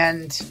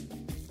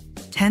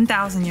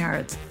 10,000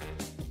 yards.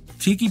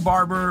 Tiki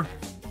Barber.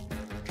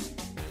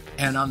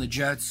 And on the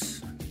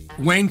Jets,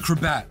 Wayne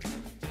Chrebet.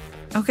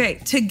 Okay,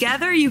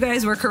 together you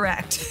guys were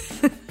correct.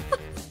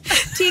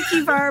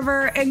 Tiki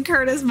Barber and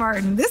Curtis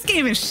Martin. This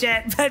game is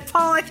shit, but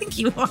Paul, I think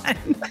you won.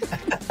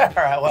 All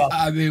right, well.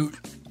 I mean,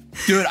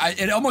 dude,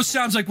 it almost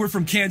sounds like we're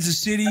from Kansas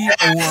City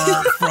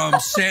or from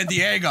San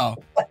Diego.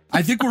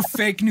 I think we're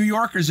fake New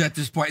Yorkers at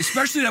this point,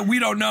 especially that we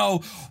don't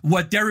know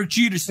what Derek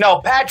Jeter said.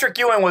 No, Patrick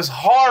Ewing was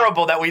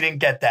horrible that we didn't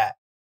get that.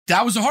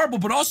 That was horrible,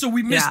 but also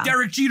we missed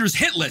Derek Jeter's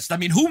hit list. I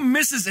mean, who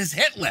misses his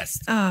hit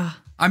list?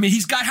 I mean,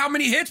 he's got how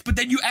many hits, but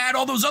then you add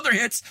all those other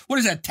hits. What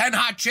is that, 10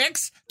 hot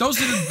chicks?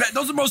 Those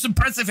are the most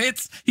impressive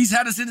hits he's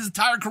had in his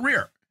entire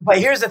career. But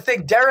here's the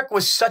thing. Derek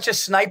was such a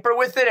sniper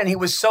with it, and he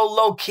was so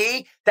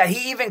low-key that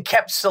he even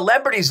kept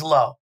celebrities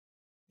low.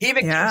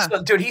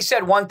 Dude, he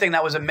said one thing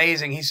that was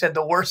amazing. He said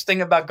the worst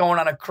thing about going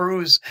on a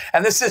cruise,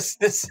 and this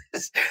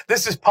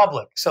is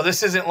public, so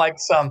this isn't like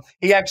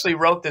he actually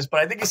wrote this, but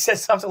I think he said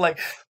something like,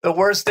 the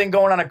worst thing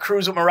going on a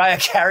cruise with Mariah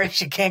Carey,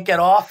 she can't get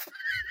off.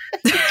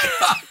 He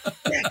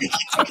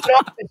can't get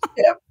off the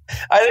ship.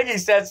 I think he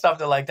said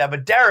something like that.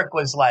 But Derek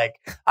was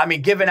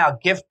giving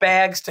out gift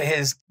bags to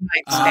his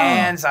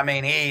nightstands. I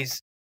mean,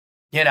 he's,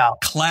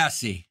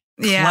 classy.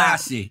 Yeah,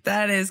 classy.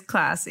 That is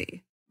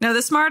classy. No,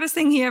 the smartest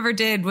thing he ever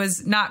did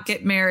was not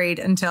get married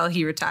until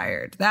he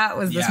retired. That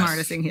was the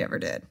smartest thing he ever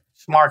did.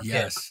 Smart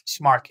kid.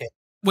 Smart kid.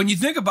 When you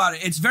think about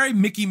it, it's very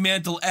Mickey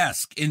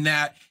Mantle-esque in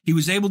that he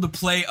was able to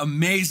play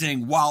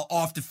amazing while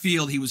off the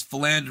field he was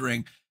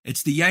philandering.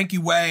 It's the Yankee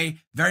way,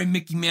 very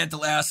Mickey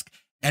Mantle-esque.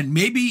 And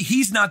maybe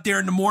he's not there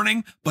in the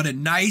morning, but a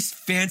nice,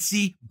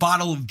 fancy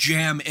bottle of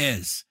jam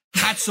is.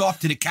 Hats off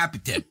to the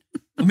Capitan.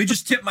 Let me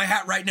just tip my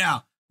hat right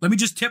now. Let me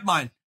just tip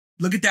mine.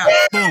 Look at that.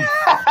 Boom.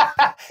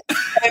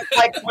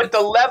 And with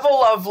the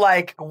level of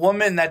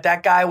woman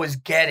that guy was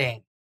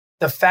getting,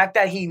 the fact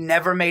that he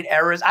never made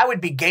errors, I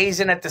would be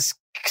gazing at the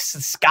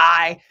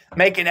sky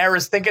making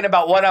errors, thinking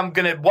about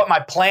what my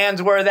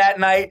plans were that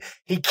night.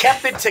 He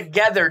kept it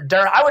together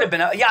I would have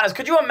been, Giannis,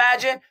 could you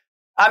imagine?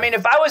 I mean,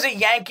 if I was a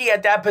Yankee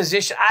at that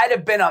position, I'd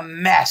have been a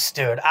mess,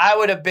 dude. I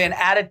would have been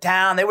out of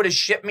town. They would have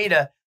shipped me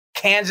to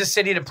Kansas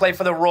City to play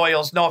for the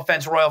Royals. No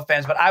offense, Royal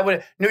fans, but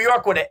New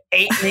York would have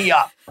ate me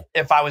up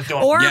if I was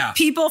doing Or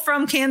people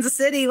from Kansas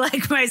City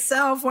like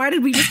myself. Why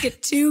did we just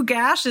get 2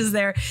 gashes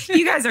there?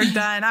 You guys are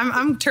done.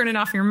 I'm turning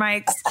off your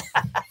mics.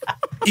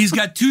 He's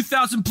got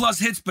 2,000 plus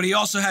hits, but he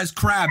also has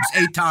crabs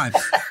 8 times.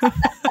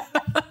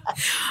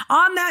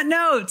 On that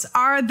note,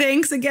 our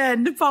thanks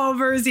again to Paul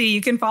Verzi.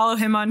 You can follow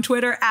him on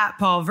Twitter at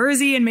Paul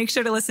Verzi, and make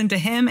sure to listen to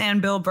him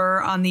and Bill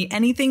Burr on the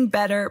Anything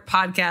Better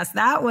podcast.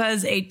 That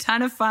was a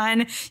ton of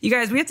fun. You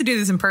guys, we have to do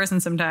this in person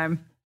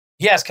sometime.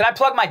 Yes. Can I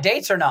plug my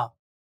dates or no?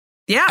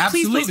 Yeah,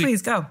 Absolutely.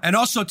 please go. And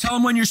also tell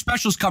them when your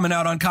special's coming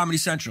out on Comedy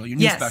Central, your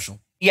new special.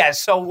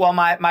 Yes. So, well,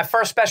 my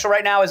first special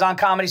right now is on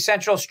Comedy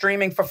Central,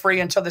 streaming for free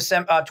until the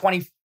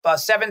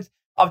 27th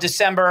of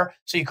December.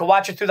 So you can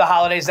watch it through the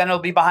holidays. Then it'll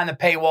be behind the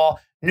paywall.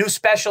 New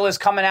special is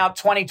coming out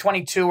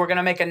 2022. We're going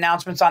to make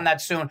announcements on that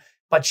soon.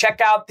 But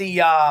check out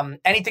the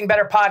Anything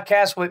Better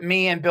podcast with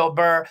me and Bill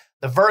Burr,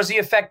 the Verzi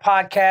Effect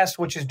podcast,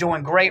 which is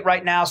doing great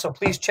right now. So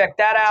please check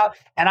that out.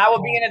 And I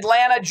will be in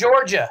Atlanta,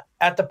 Georgia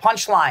at the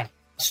Punchline,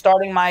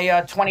 starting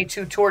my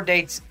 22 tour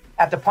dates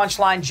at the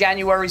Punchline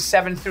January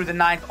 7th through the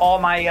 9th. All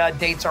my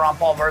dates are on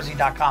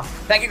paulverzi.com.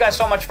 Thank you guys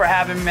so much for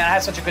having me, man. I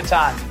had such a good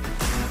time.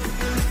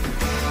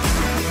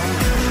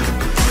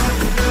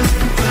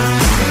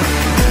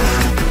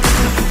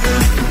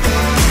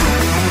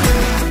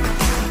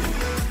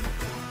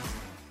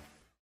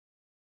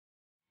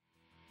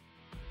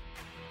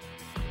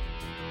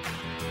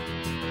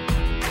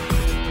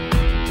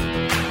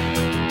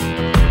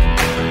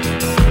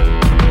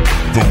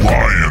 The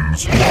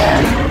Lions.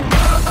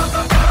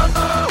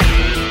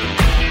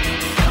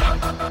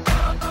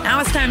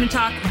 Now it's time to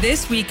talk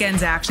this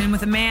weekend's action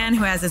with a man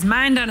who has his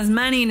mind on his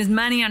money and his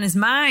money on his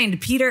mind.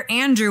 Peter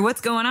Andrew,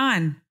 what's going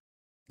on?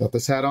 Got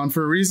this hat on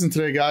for a reason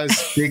today,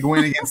 guys. Big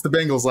win against the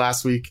Bengals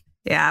last week.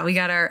 Yeah, we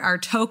got our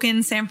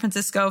token San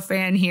Francisco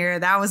fan here.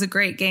 That was a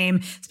great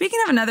game. Speaking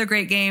of another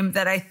great game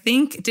that I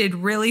think did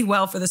really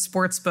well for the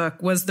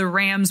sportsbook was the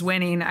Rams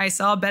winning. I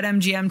saw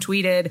BetMGM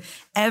tweeted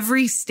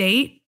every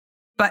state,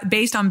 but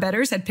based on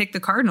bettors, had picked the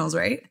Cardinals,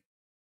 right?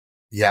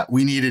 Yeah,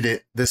 we needed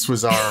it. This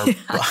was our,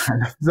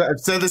 I've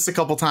said this a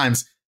couple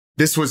times.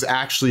 This was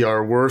actually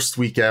our worst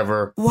week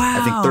ever. Wow.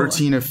 I think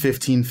 13 of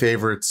 15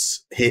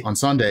 favorites hit on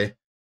Sunday.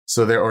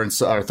 So or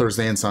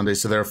Thursday and Sunday.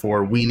 So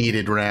therefore we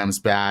needed Rams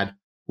bad.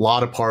 A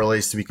lot of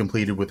parlays to be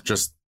completed with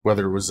just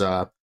whether it was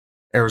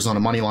Arizona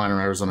money line or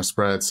Arizona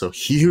spread. So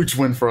huge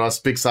win for us.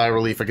 Big sigh of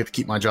relief. I get to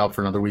keep my job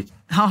for another week.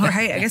 All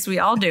right. I guess we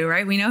all do,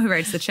 right? We know who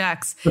writes the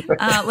checks.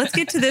 Let's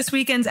get to this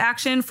weekend's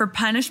action for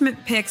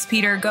punishment picks.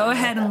 Peter, go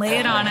ahead and lay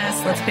it on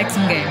us. Let's pick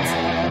some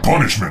games.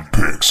 Punishment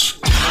picks.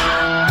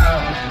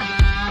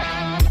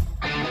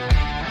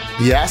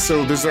 Yeah,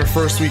 so this is our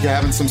first week of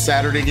having some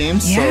Saturday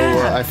games. Yeah.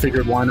 So I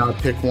figured why not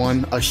pick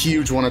one? A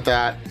huge one at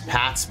that.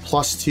 Pats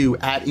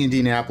 +2 at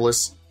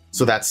Indianapolis.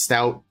 So that's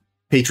stout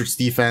Patriots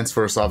defense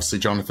versus obviously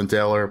Jonathan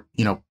Taylor,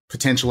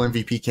 potential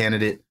MVP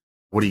candidate.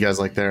 What do you guys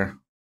like there?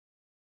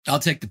 I'll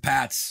take the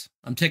Pats.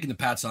 I'm taking the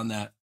Pats on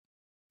that.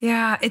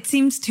 Yeah, it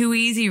seems too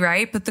easy,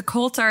 right? But the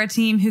Colts are a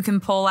team who can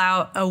pull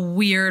out a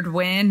weird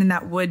win, and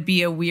that would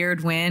be a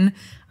weird win.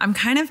 I'm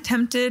kind of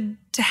tempted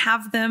to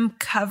have them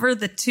cover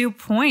the 2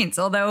 points,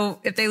 although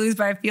if they lose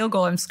by a field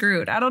goal, I'm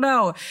screwed. I don't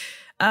know.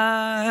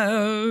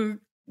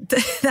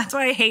 That's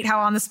why I hate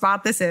how on the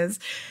spot this is.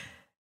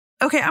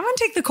 Okay, I'm going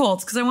to take the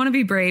Colts because I want to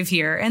be brave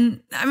here.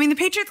 And I mean, the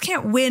Patriots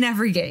can't win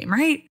every game,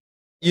 right?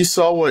 You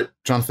saw what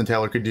Jonathan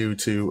Taylor could do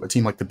to a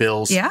team like the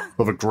Bills. Yeah.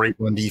 Who have a great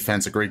run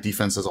defense, a great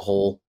defense as a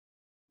whole.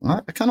 I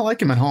kind of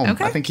like him at home.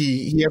 Okay. I think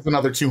he has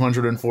another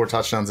 204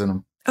 touchdowns in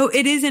him. Oh,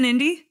 it is in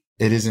Indy?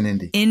 It is in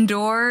Indy.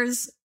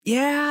 Indoors?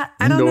 Yeah,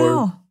 I don't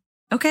know.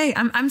 Okay,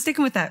 I'm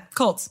sticking with that.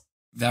 Colts.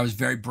 That was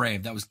very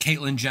brave. That was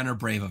Caitlyn Jenner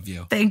brave of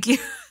you. Thank you.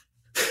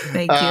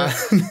 Thank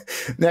you.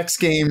 Next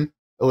game,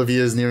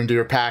 Olivia is near and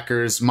dear.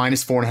 Packers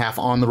 -4.5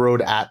 on the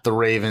road at the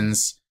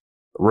Ravens.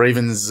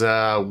 Ravens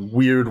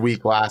weird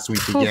week last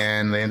week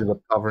again. They ended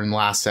up covering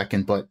last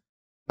second, but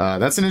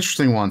that's an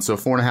interesting one. So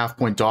 4.5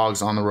 point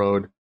dogs on the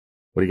road.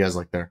 What do you guys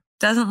like there?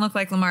 Doesn't look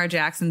like Lamar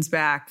Jackson's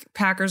back.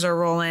 Packers are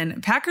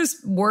rolling. Packers'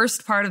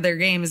 worst part of their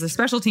game is the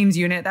special teams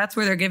unit. That's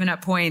where they're giving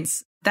up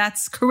points.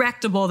 That's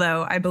correctable,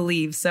 though, I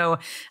believe. So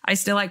I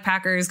still like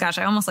Packers. Gosh,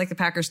 I almost like the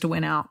Packers to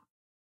win out.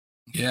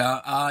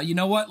 Yeah, you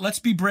know what? Let's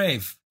be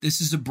brave.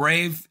 This is a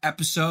brave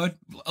episode.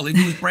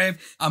 Olivia was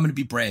brave. I'm going to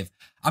be brave.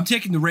 I'm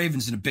taking the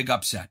Ravens in a big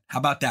upset. How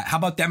about that? How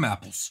about them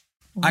apples?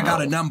 Whoa. I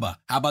got a number.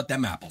 How about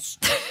them apples?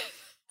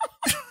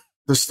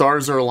 The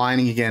stars are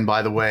aligning again,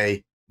 by the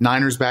way.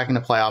 Niners back in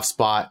the playoff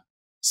spot.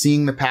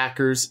 Seeing the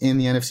Packers in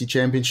the NFC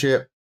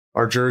Championship.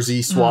 Our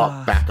jersey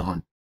swap back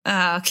on.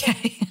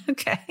 Okay.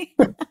 Okay.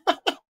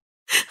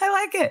 I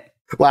like it.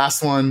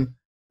 Last one.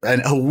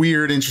 And a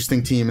weird,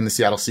 interesting team in the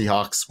Seattle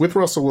Seahawks with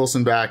Russell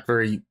Wilson back.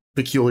 Very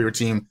peculiar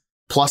team.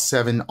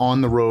 +7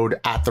 on the road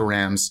at the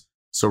Rams.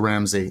 So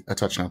Rams a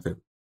touchdown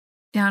favorite.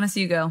 Giannis,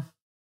 you go.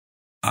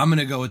 I'm going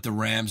to go with the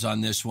Rams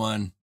on this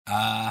one.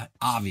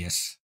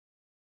 Obvious.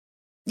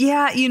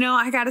 Yeah,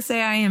 I got to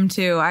say I am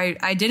too.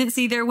 I didn't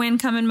see their win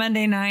coming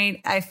Monday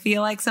night. I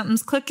feel like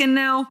something's clicking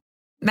now.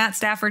 Matt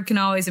Stafford can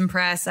always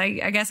impress.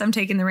 I guess I'm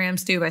taking the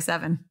Rams too by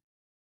 7.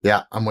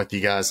 Yeah, I'm with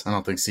you guys. I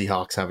don't think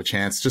Seahawks have a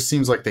chance. Just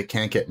seems like they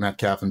can't get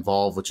Metcalf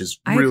involved, which is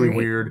really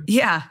weird.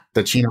 Yeah.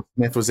 That Geno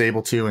Smith was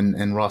able to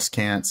and Russ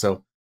can't.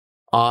 So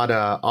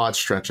odd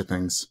stretch of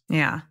things.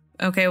 Yeah.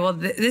 Okay, well,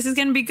 this is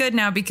going to be good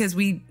now because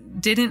we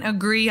didn't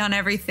agree on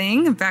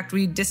everything. In fact,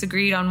 we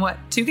disagreed on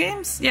 2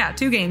 games? Yeah,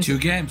 2 games. 2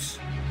 games.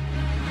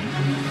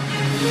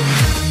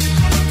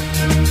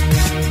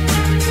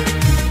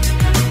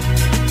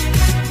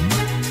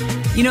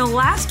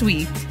 Last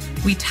week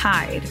we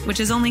tied, which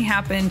has only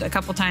happened a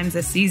couple times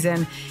this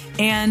season.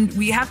 And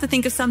we have to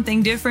think of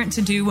something different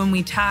to do when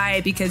we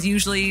tie because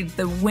usually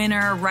the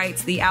winner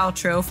writes the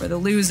outro for the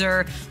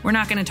loser. We're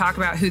not going to talk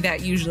about who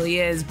that usually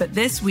is. But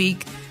this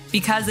week,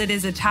 because it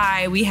is a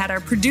tie, we had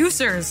our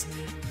producers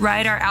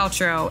write our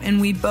outro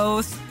and we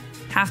both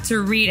have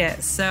to read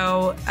it.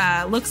 So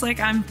looks like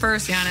I'm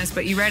first, Giannis,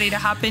 but you ready to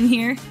hop in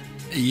here?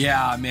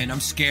 Yeah, man, I'm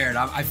scared.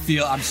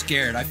 I'm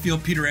scared. I feel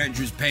Peter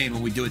Andrews' pain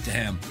when we do it to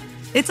him.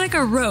 It's like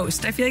a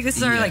roast. I feel like this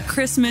is our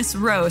Christmas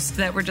roast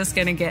that we're just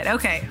going to get.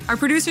 Okay. Our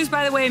producers,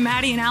 by the way,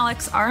 Maddie and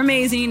Alex, are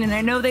amazing, and I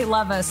know they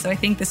love us, so I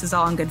think this is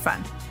all in good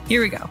fun.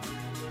 Here we go.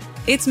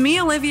 It's me,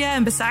 Olivia,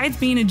 and besides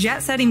being a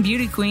jet-setting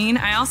beauty queen,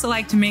 I also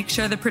like to make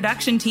sure the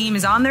production team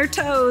is on their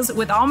toes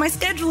with all my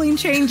scheduling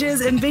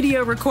changes and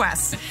video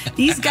requests.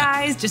 These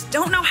guys just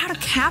don't know how to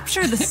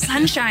capture the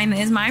sunshine that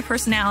is my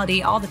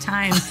personality all the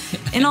time.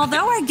 And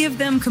although I give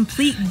them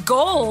complete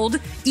gold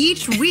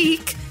each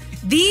week,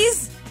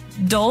 these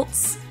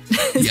dolts,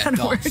 is that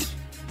a word?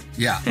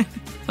 Yeah.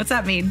 What's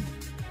that mean?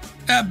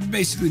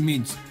 Basically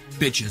means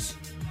bitches.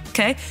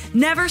 Okay.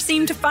 Never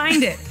seem to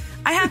find it.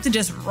 I have to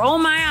just roll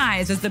my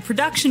eyes as the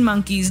production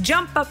monkeys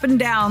jump up and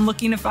down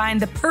looking to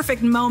find the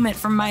perfect moment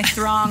from my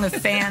throng of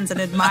fans and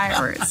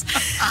admirers.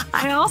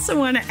 I also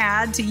want to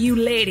add to you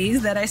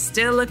ladies that I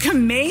still look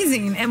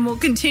amazing and will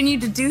continue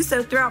to do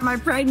so throughout my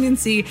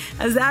pregnancy,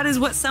 as that is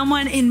what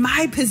someone in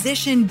my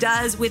position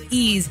does with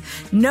ease.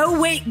 No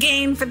weight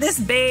gain for this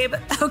babe.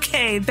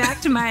 Okay,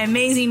 back to my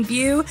amazing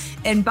view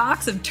and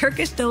box of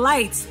Turkish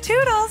delights.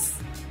 Toodles.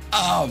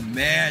 Oh,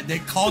 man, they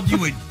called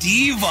you a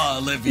diva,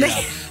 Olivia.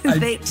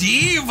 A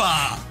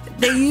diva.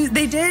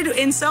 They did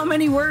in so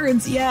many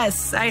words,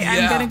 yes.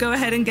 I'm going to go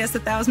ahead and guess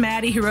that was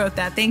Maddie who wrote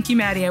that. Thank you,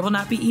 Maddie. I will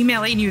not be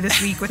emailing you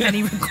this week with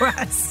any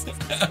requests.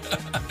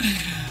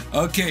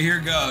 Okay, here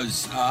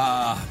goes.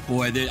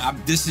 Boy,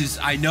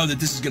 I know that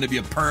this is going to be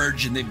a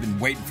purge, and they've been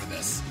waiting for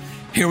this.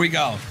 Here we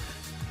go.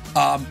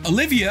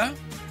 Olivia,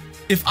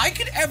 if I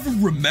could ever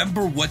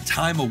remember what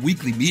time a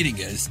weekly meeting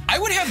is, I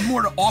would have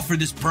more to offer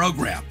this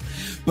program.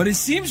 But it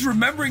seems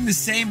remembering the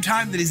same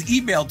time that is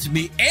emailed to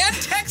me and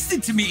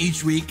texted to me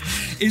each week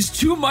is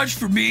too much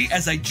for me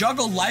as I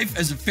juggle life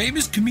as a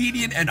famous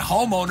comedian and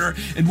homeowner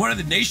in one of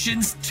the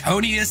nation's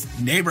toniest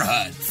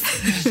neighborhoods.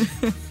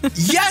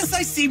 Yes,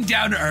 I seem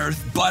down to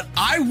earth, but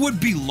I would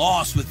be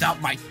lost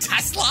without my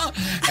Tesla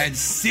and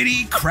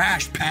city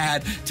crash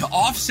pad to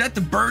offset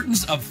the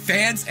burdens of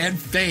fans and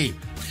fame.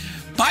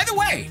 By the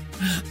way,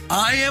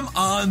 I am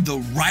on the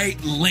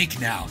right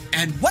link now.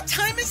 And what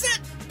time is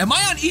it? Am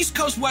I on East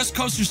Coast, West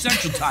Coast, or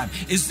Central Time?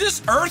 Is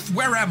this Earth?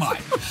 Where am I?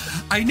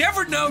 I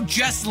never know,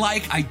 just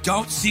like I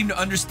don't seem to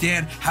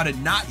understand how to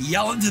not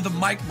yell into the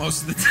mic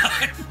most of the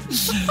time.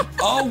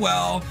 Oh,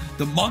 well,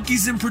 the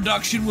monkeys in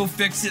production will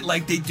fix it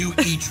like they do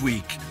each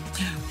week.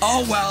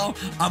 Oh, well,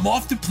 I'm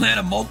off to plan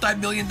a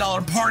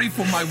multi-million-dollar party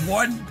for my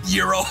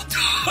 1-year-old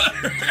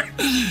daughter.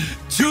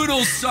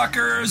 Toodles,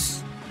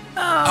 suckers.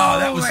 Oh,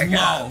 that was low.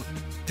 God.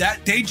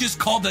 That they just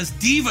called us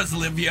divas,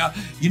 Olivia.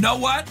 You know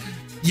what?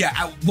 Yeah,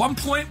 at one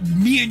point,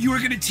 me and you are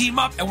going to team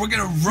up and we're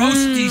going to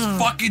roast these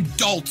fucking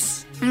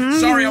dolts.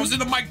 Sorry, I was in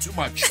the mic too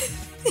much.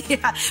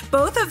 Yeah,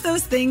 both of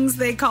those things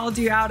they called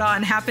you out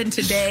on happened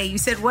today. You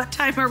said, what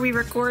time are we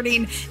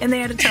recording? And they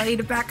had to tell you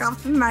to back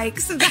off the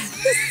mic. So that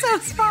was so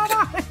spot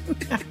on.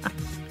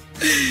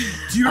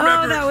 Do you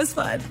remember? Oh, that was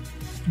fun.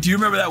 Do you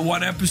remember that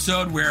one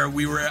episode where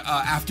we were,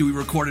 after we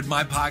recorded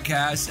my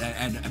podcast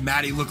and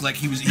Maddie looked like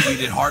he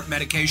needed heart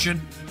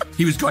medication?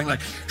 He was going like,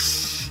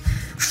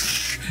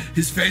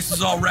 his face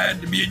was all red,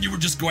 and me and you were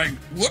just going,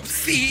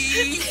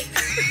 whoopsie.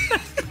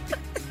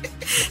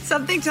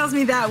 Something tells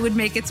me that would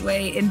make its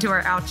way into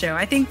our outro.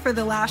 I think for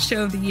the last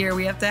show of the year,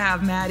 we have to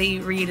have Maddie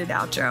read an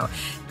outro.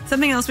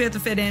 Something else we have to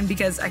fit in,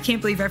 because I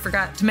can't believe I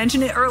forgot to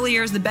mention it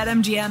earlier, is the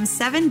BetMGM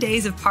 7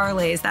 Days of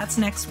Parlays. That's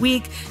next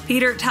week.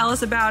 Peter, tell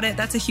us about it.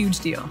 That's a huge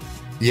deal.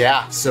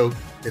 Yeah, so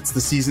it's the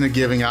season of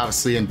giving,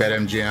 obviously, in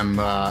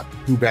BetMGM.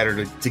 Who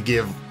better to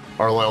give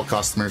our loyal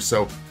customers?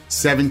 So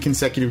 7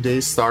 consecutive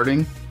days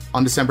starting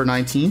on December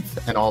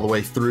 19th and all the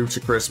way through to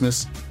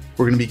Christmas.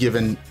 We're going to be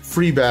giving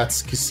free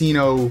bets,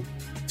 casino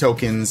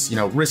tokens,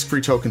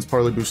 risk-free tokens,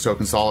 parlay boost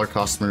tokens to all our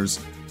customers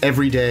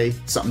every day.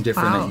 Something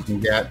different that you can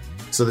get.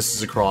 So this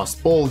is across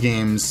bowl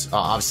games,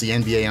 obviously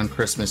NBA on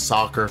Christmas,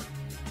 soccer,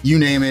 you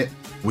name it,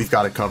 we've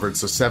got it covered.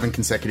 So 7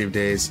 consecutive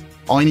days.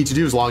 All you need to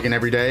do is log in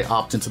every day,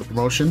 opt into the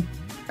promotion,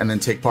 and then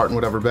take part in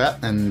whatever bet,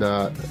 and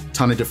a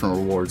ton of different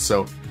rewards.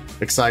 So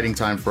exciting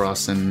time for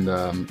us, and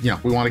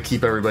we want to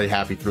keep everybody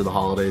happy through the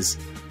holidays.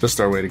 Just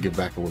our way to give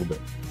back a little bit.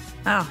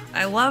 Oh,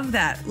 I love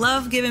that.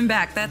 Love giving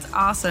back. That's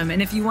awesome.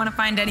 And if you want to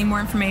find any more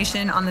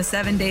information on the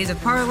 7 days of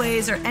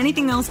parlays or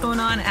anything else going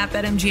on at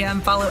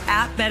BetMGM, follow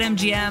at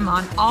BetMGM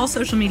on all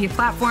social media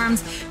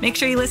platforms. Make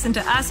sure you listen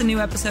to us. A new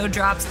episode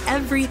drops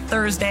every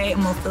Thursday,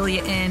 and we'll fill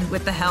you in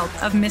with the help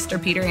of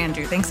Mr. Peter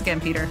Andrew. Thanks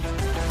again, Peter.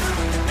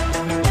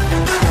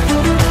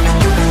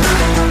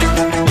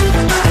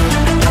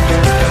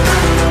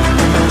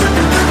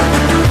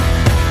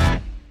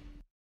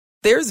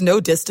 There's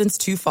no distance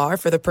too far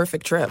for the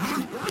perfect trip.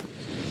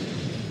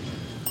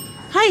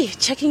 Hi,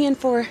 checking in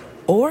for...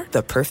 Or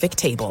the perfect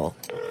table.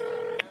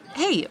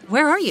 Hey,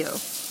 where are you?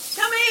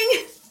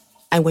 Coming!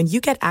 And when you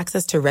get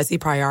access to Resi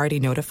Priority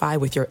Notify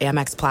with your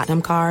Amex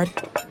Platinum card...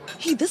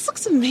 Hey, this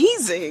looks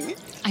amazing.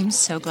 I'm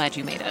so glad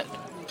you made it.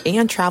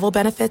 And travel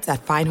benefits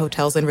at fine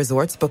hotels and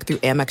resorts booked through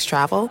Amex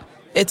Travel,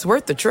 it's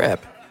worth the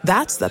trip.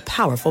 That's the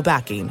powerful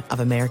backing of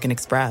American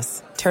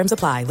Express. Terms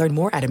apply. Learn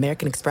more at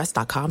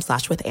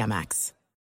americanexpress.com/withAmex.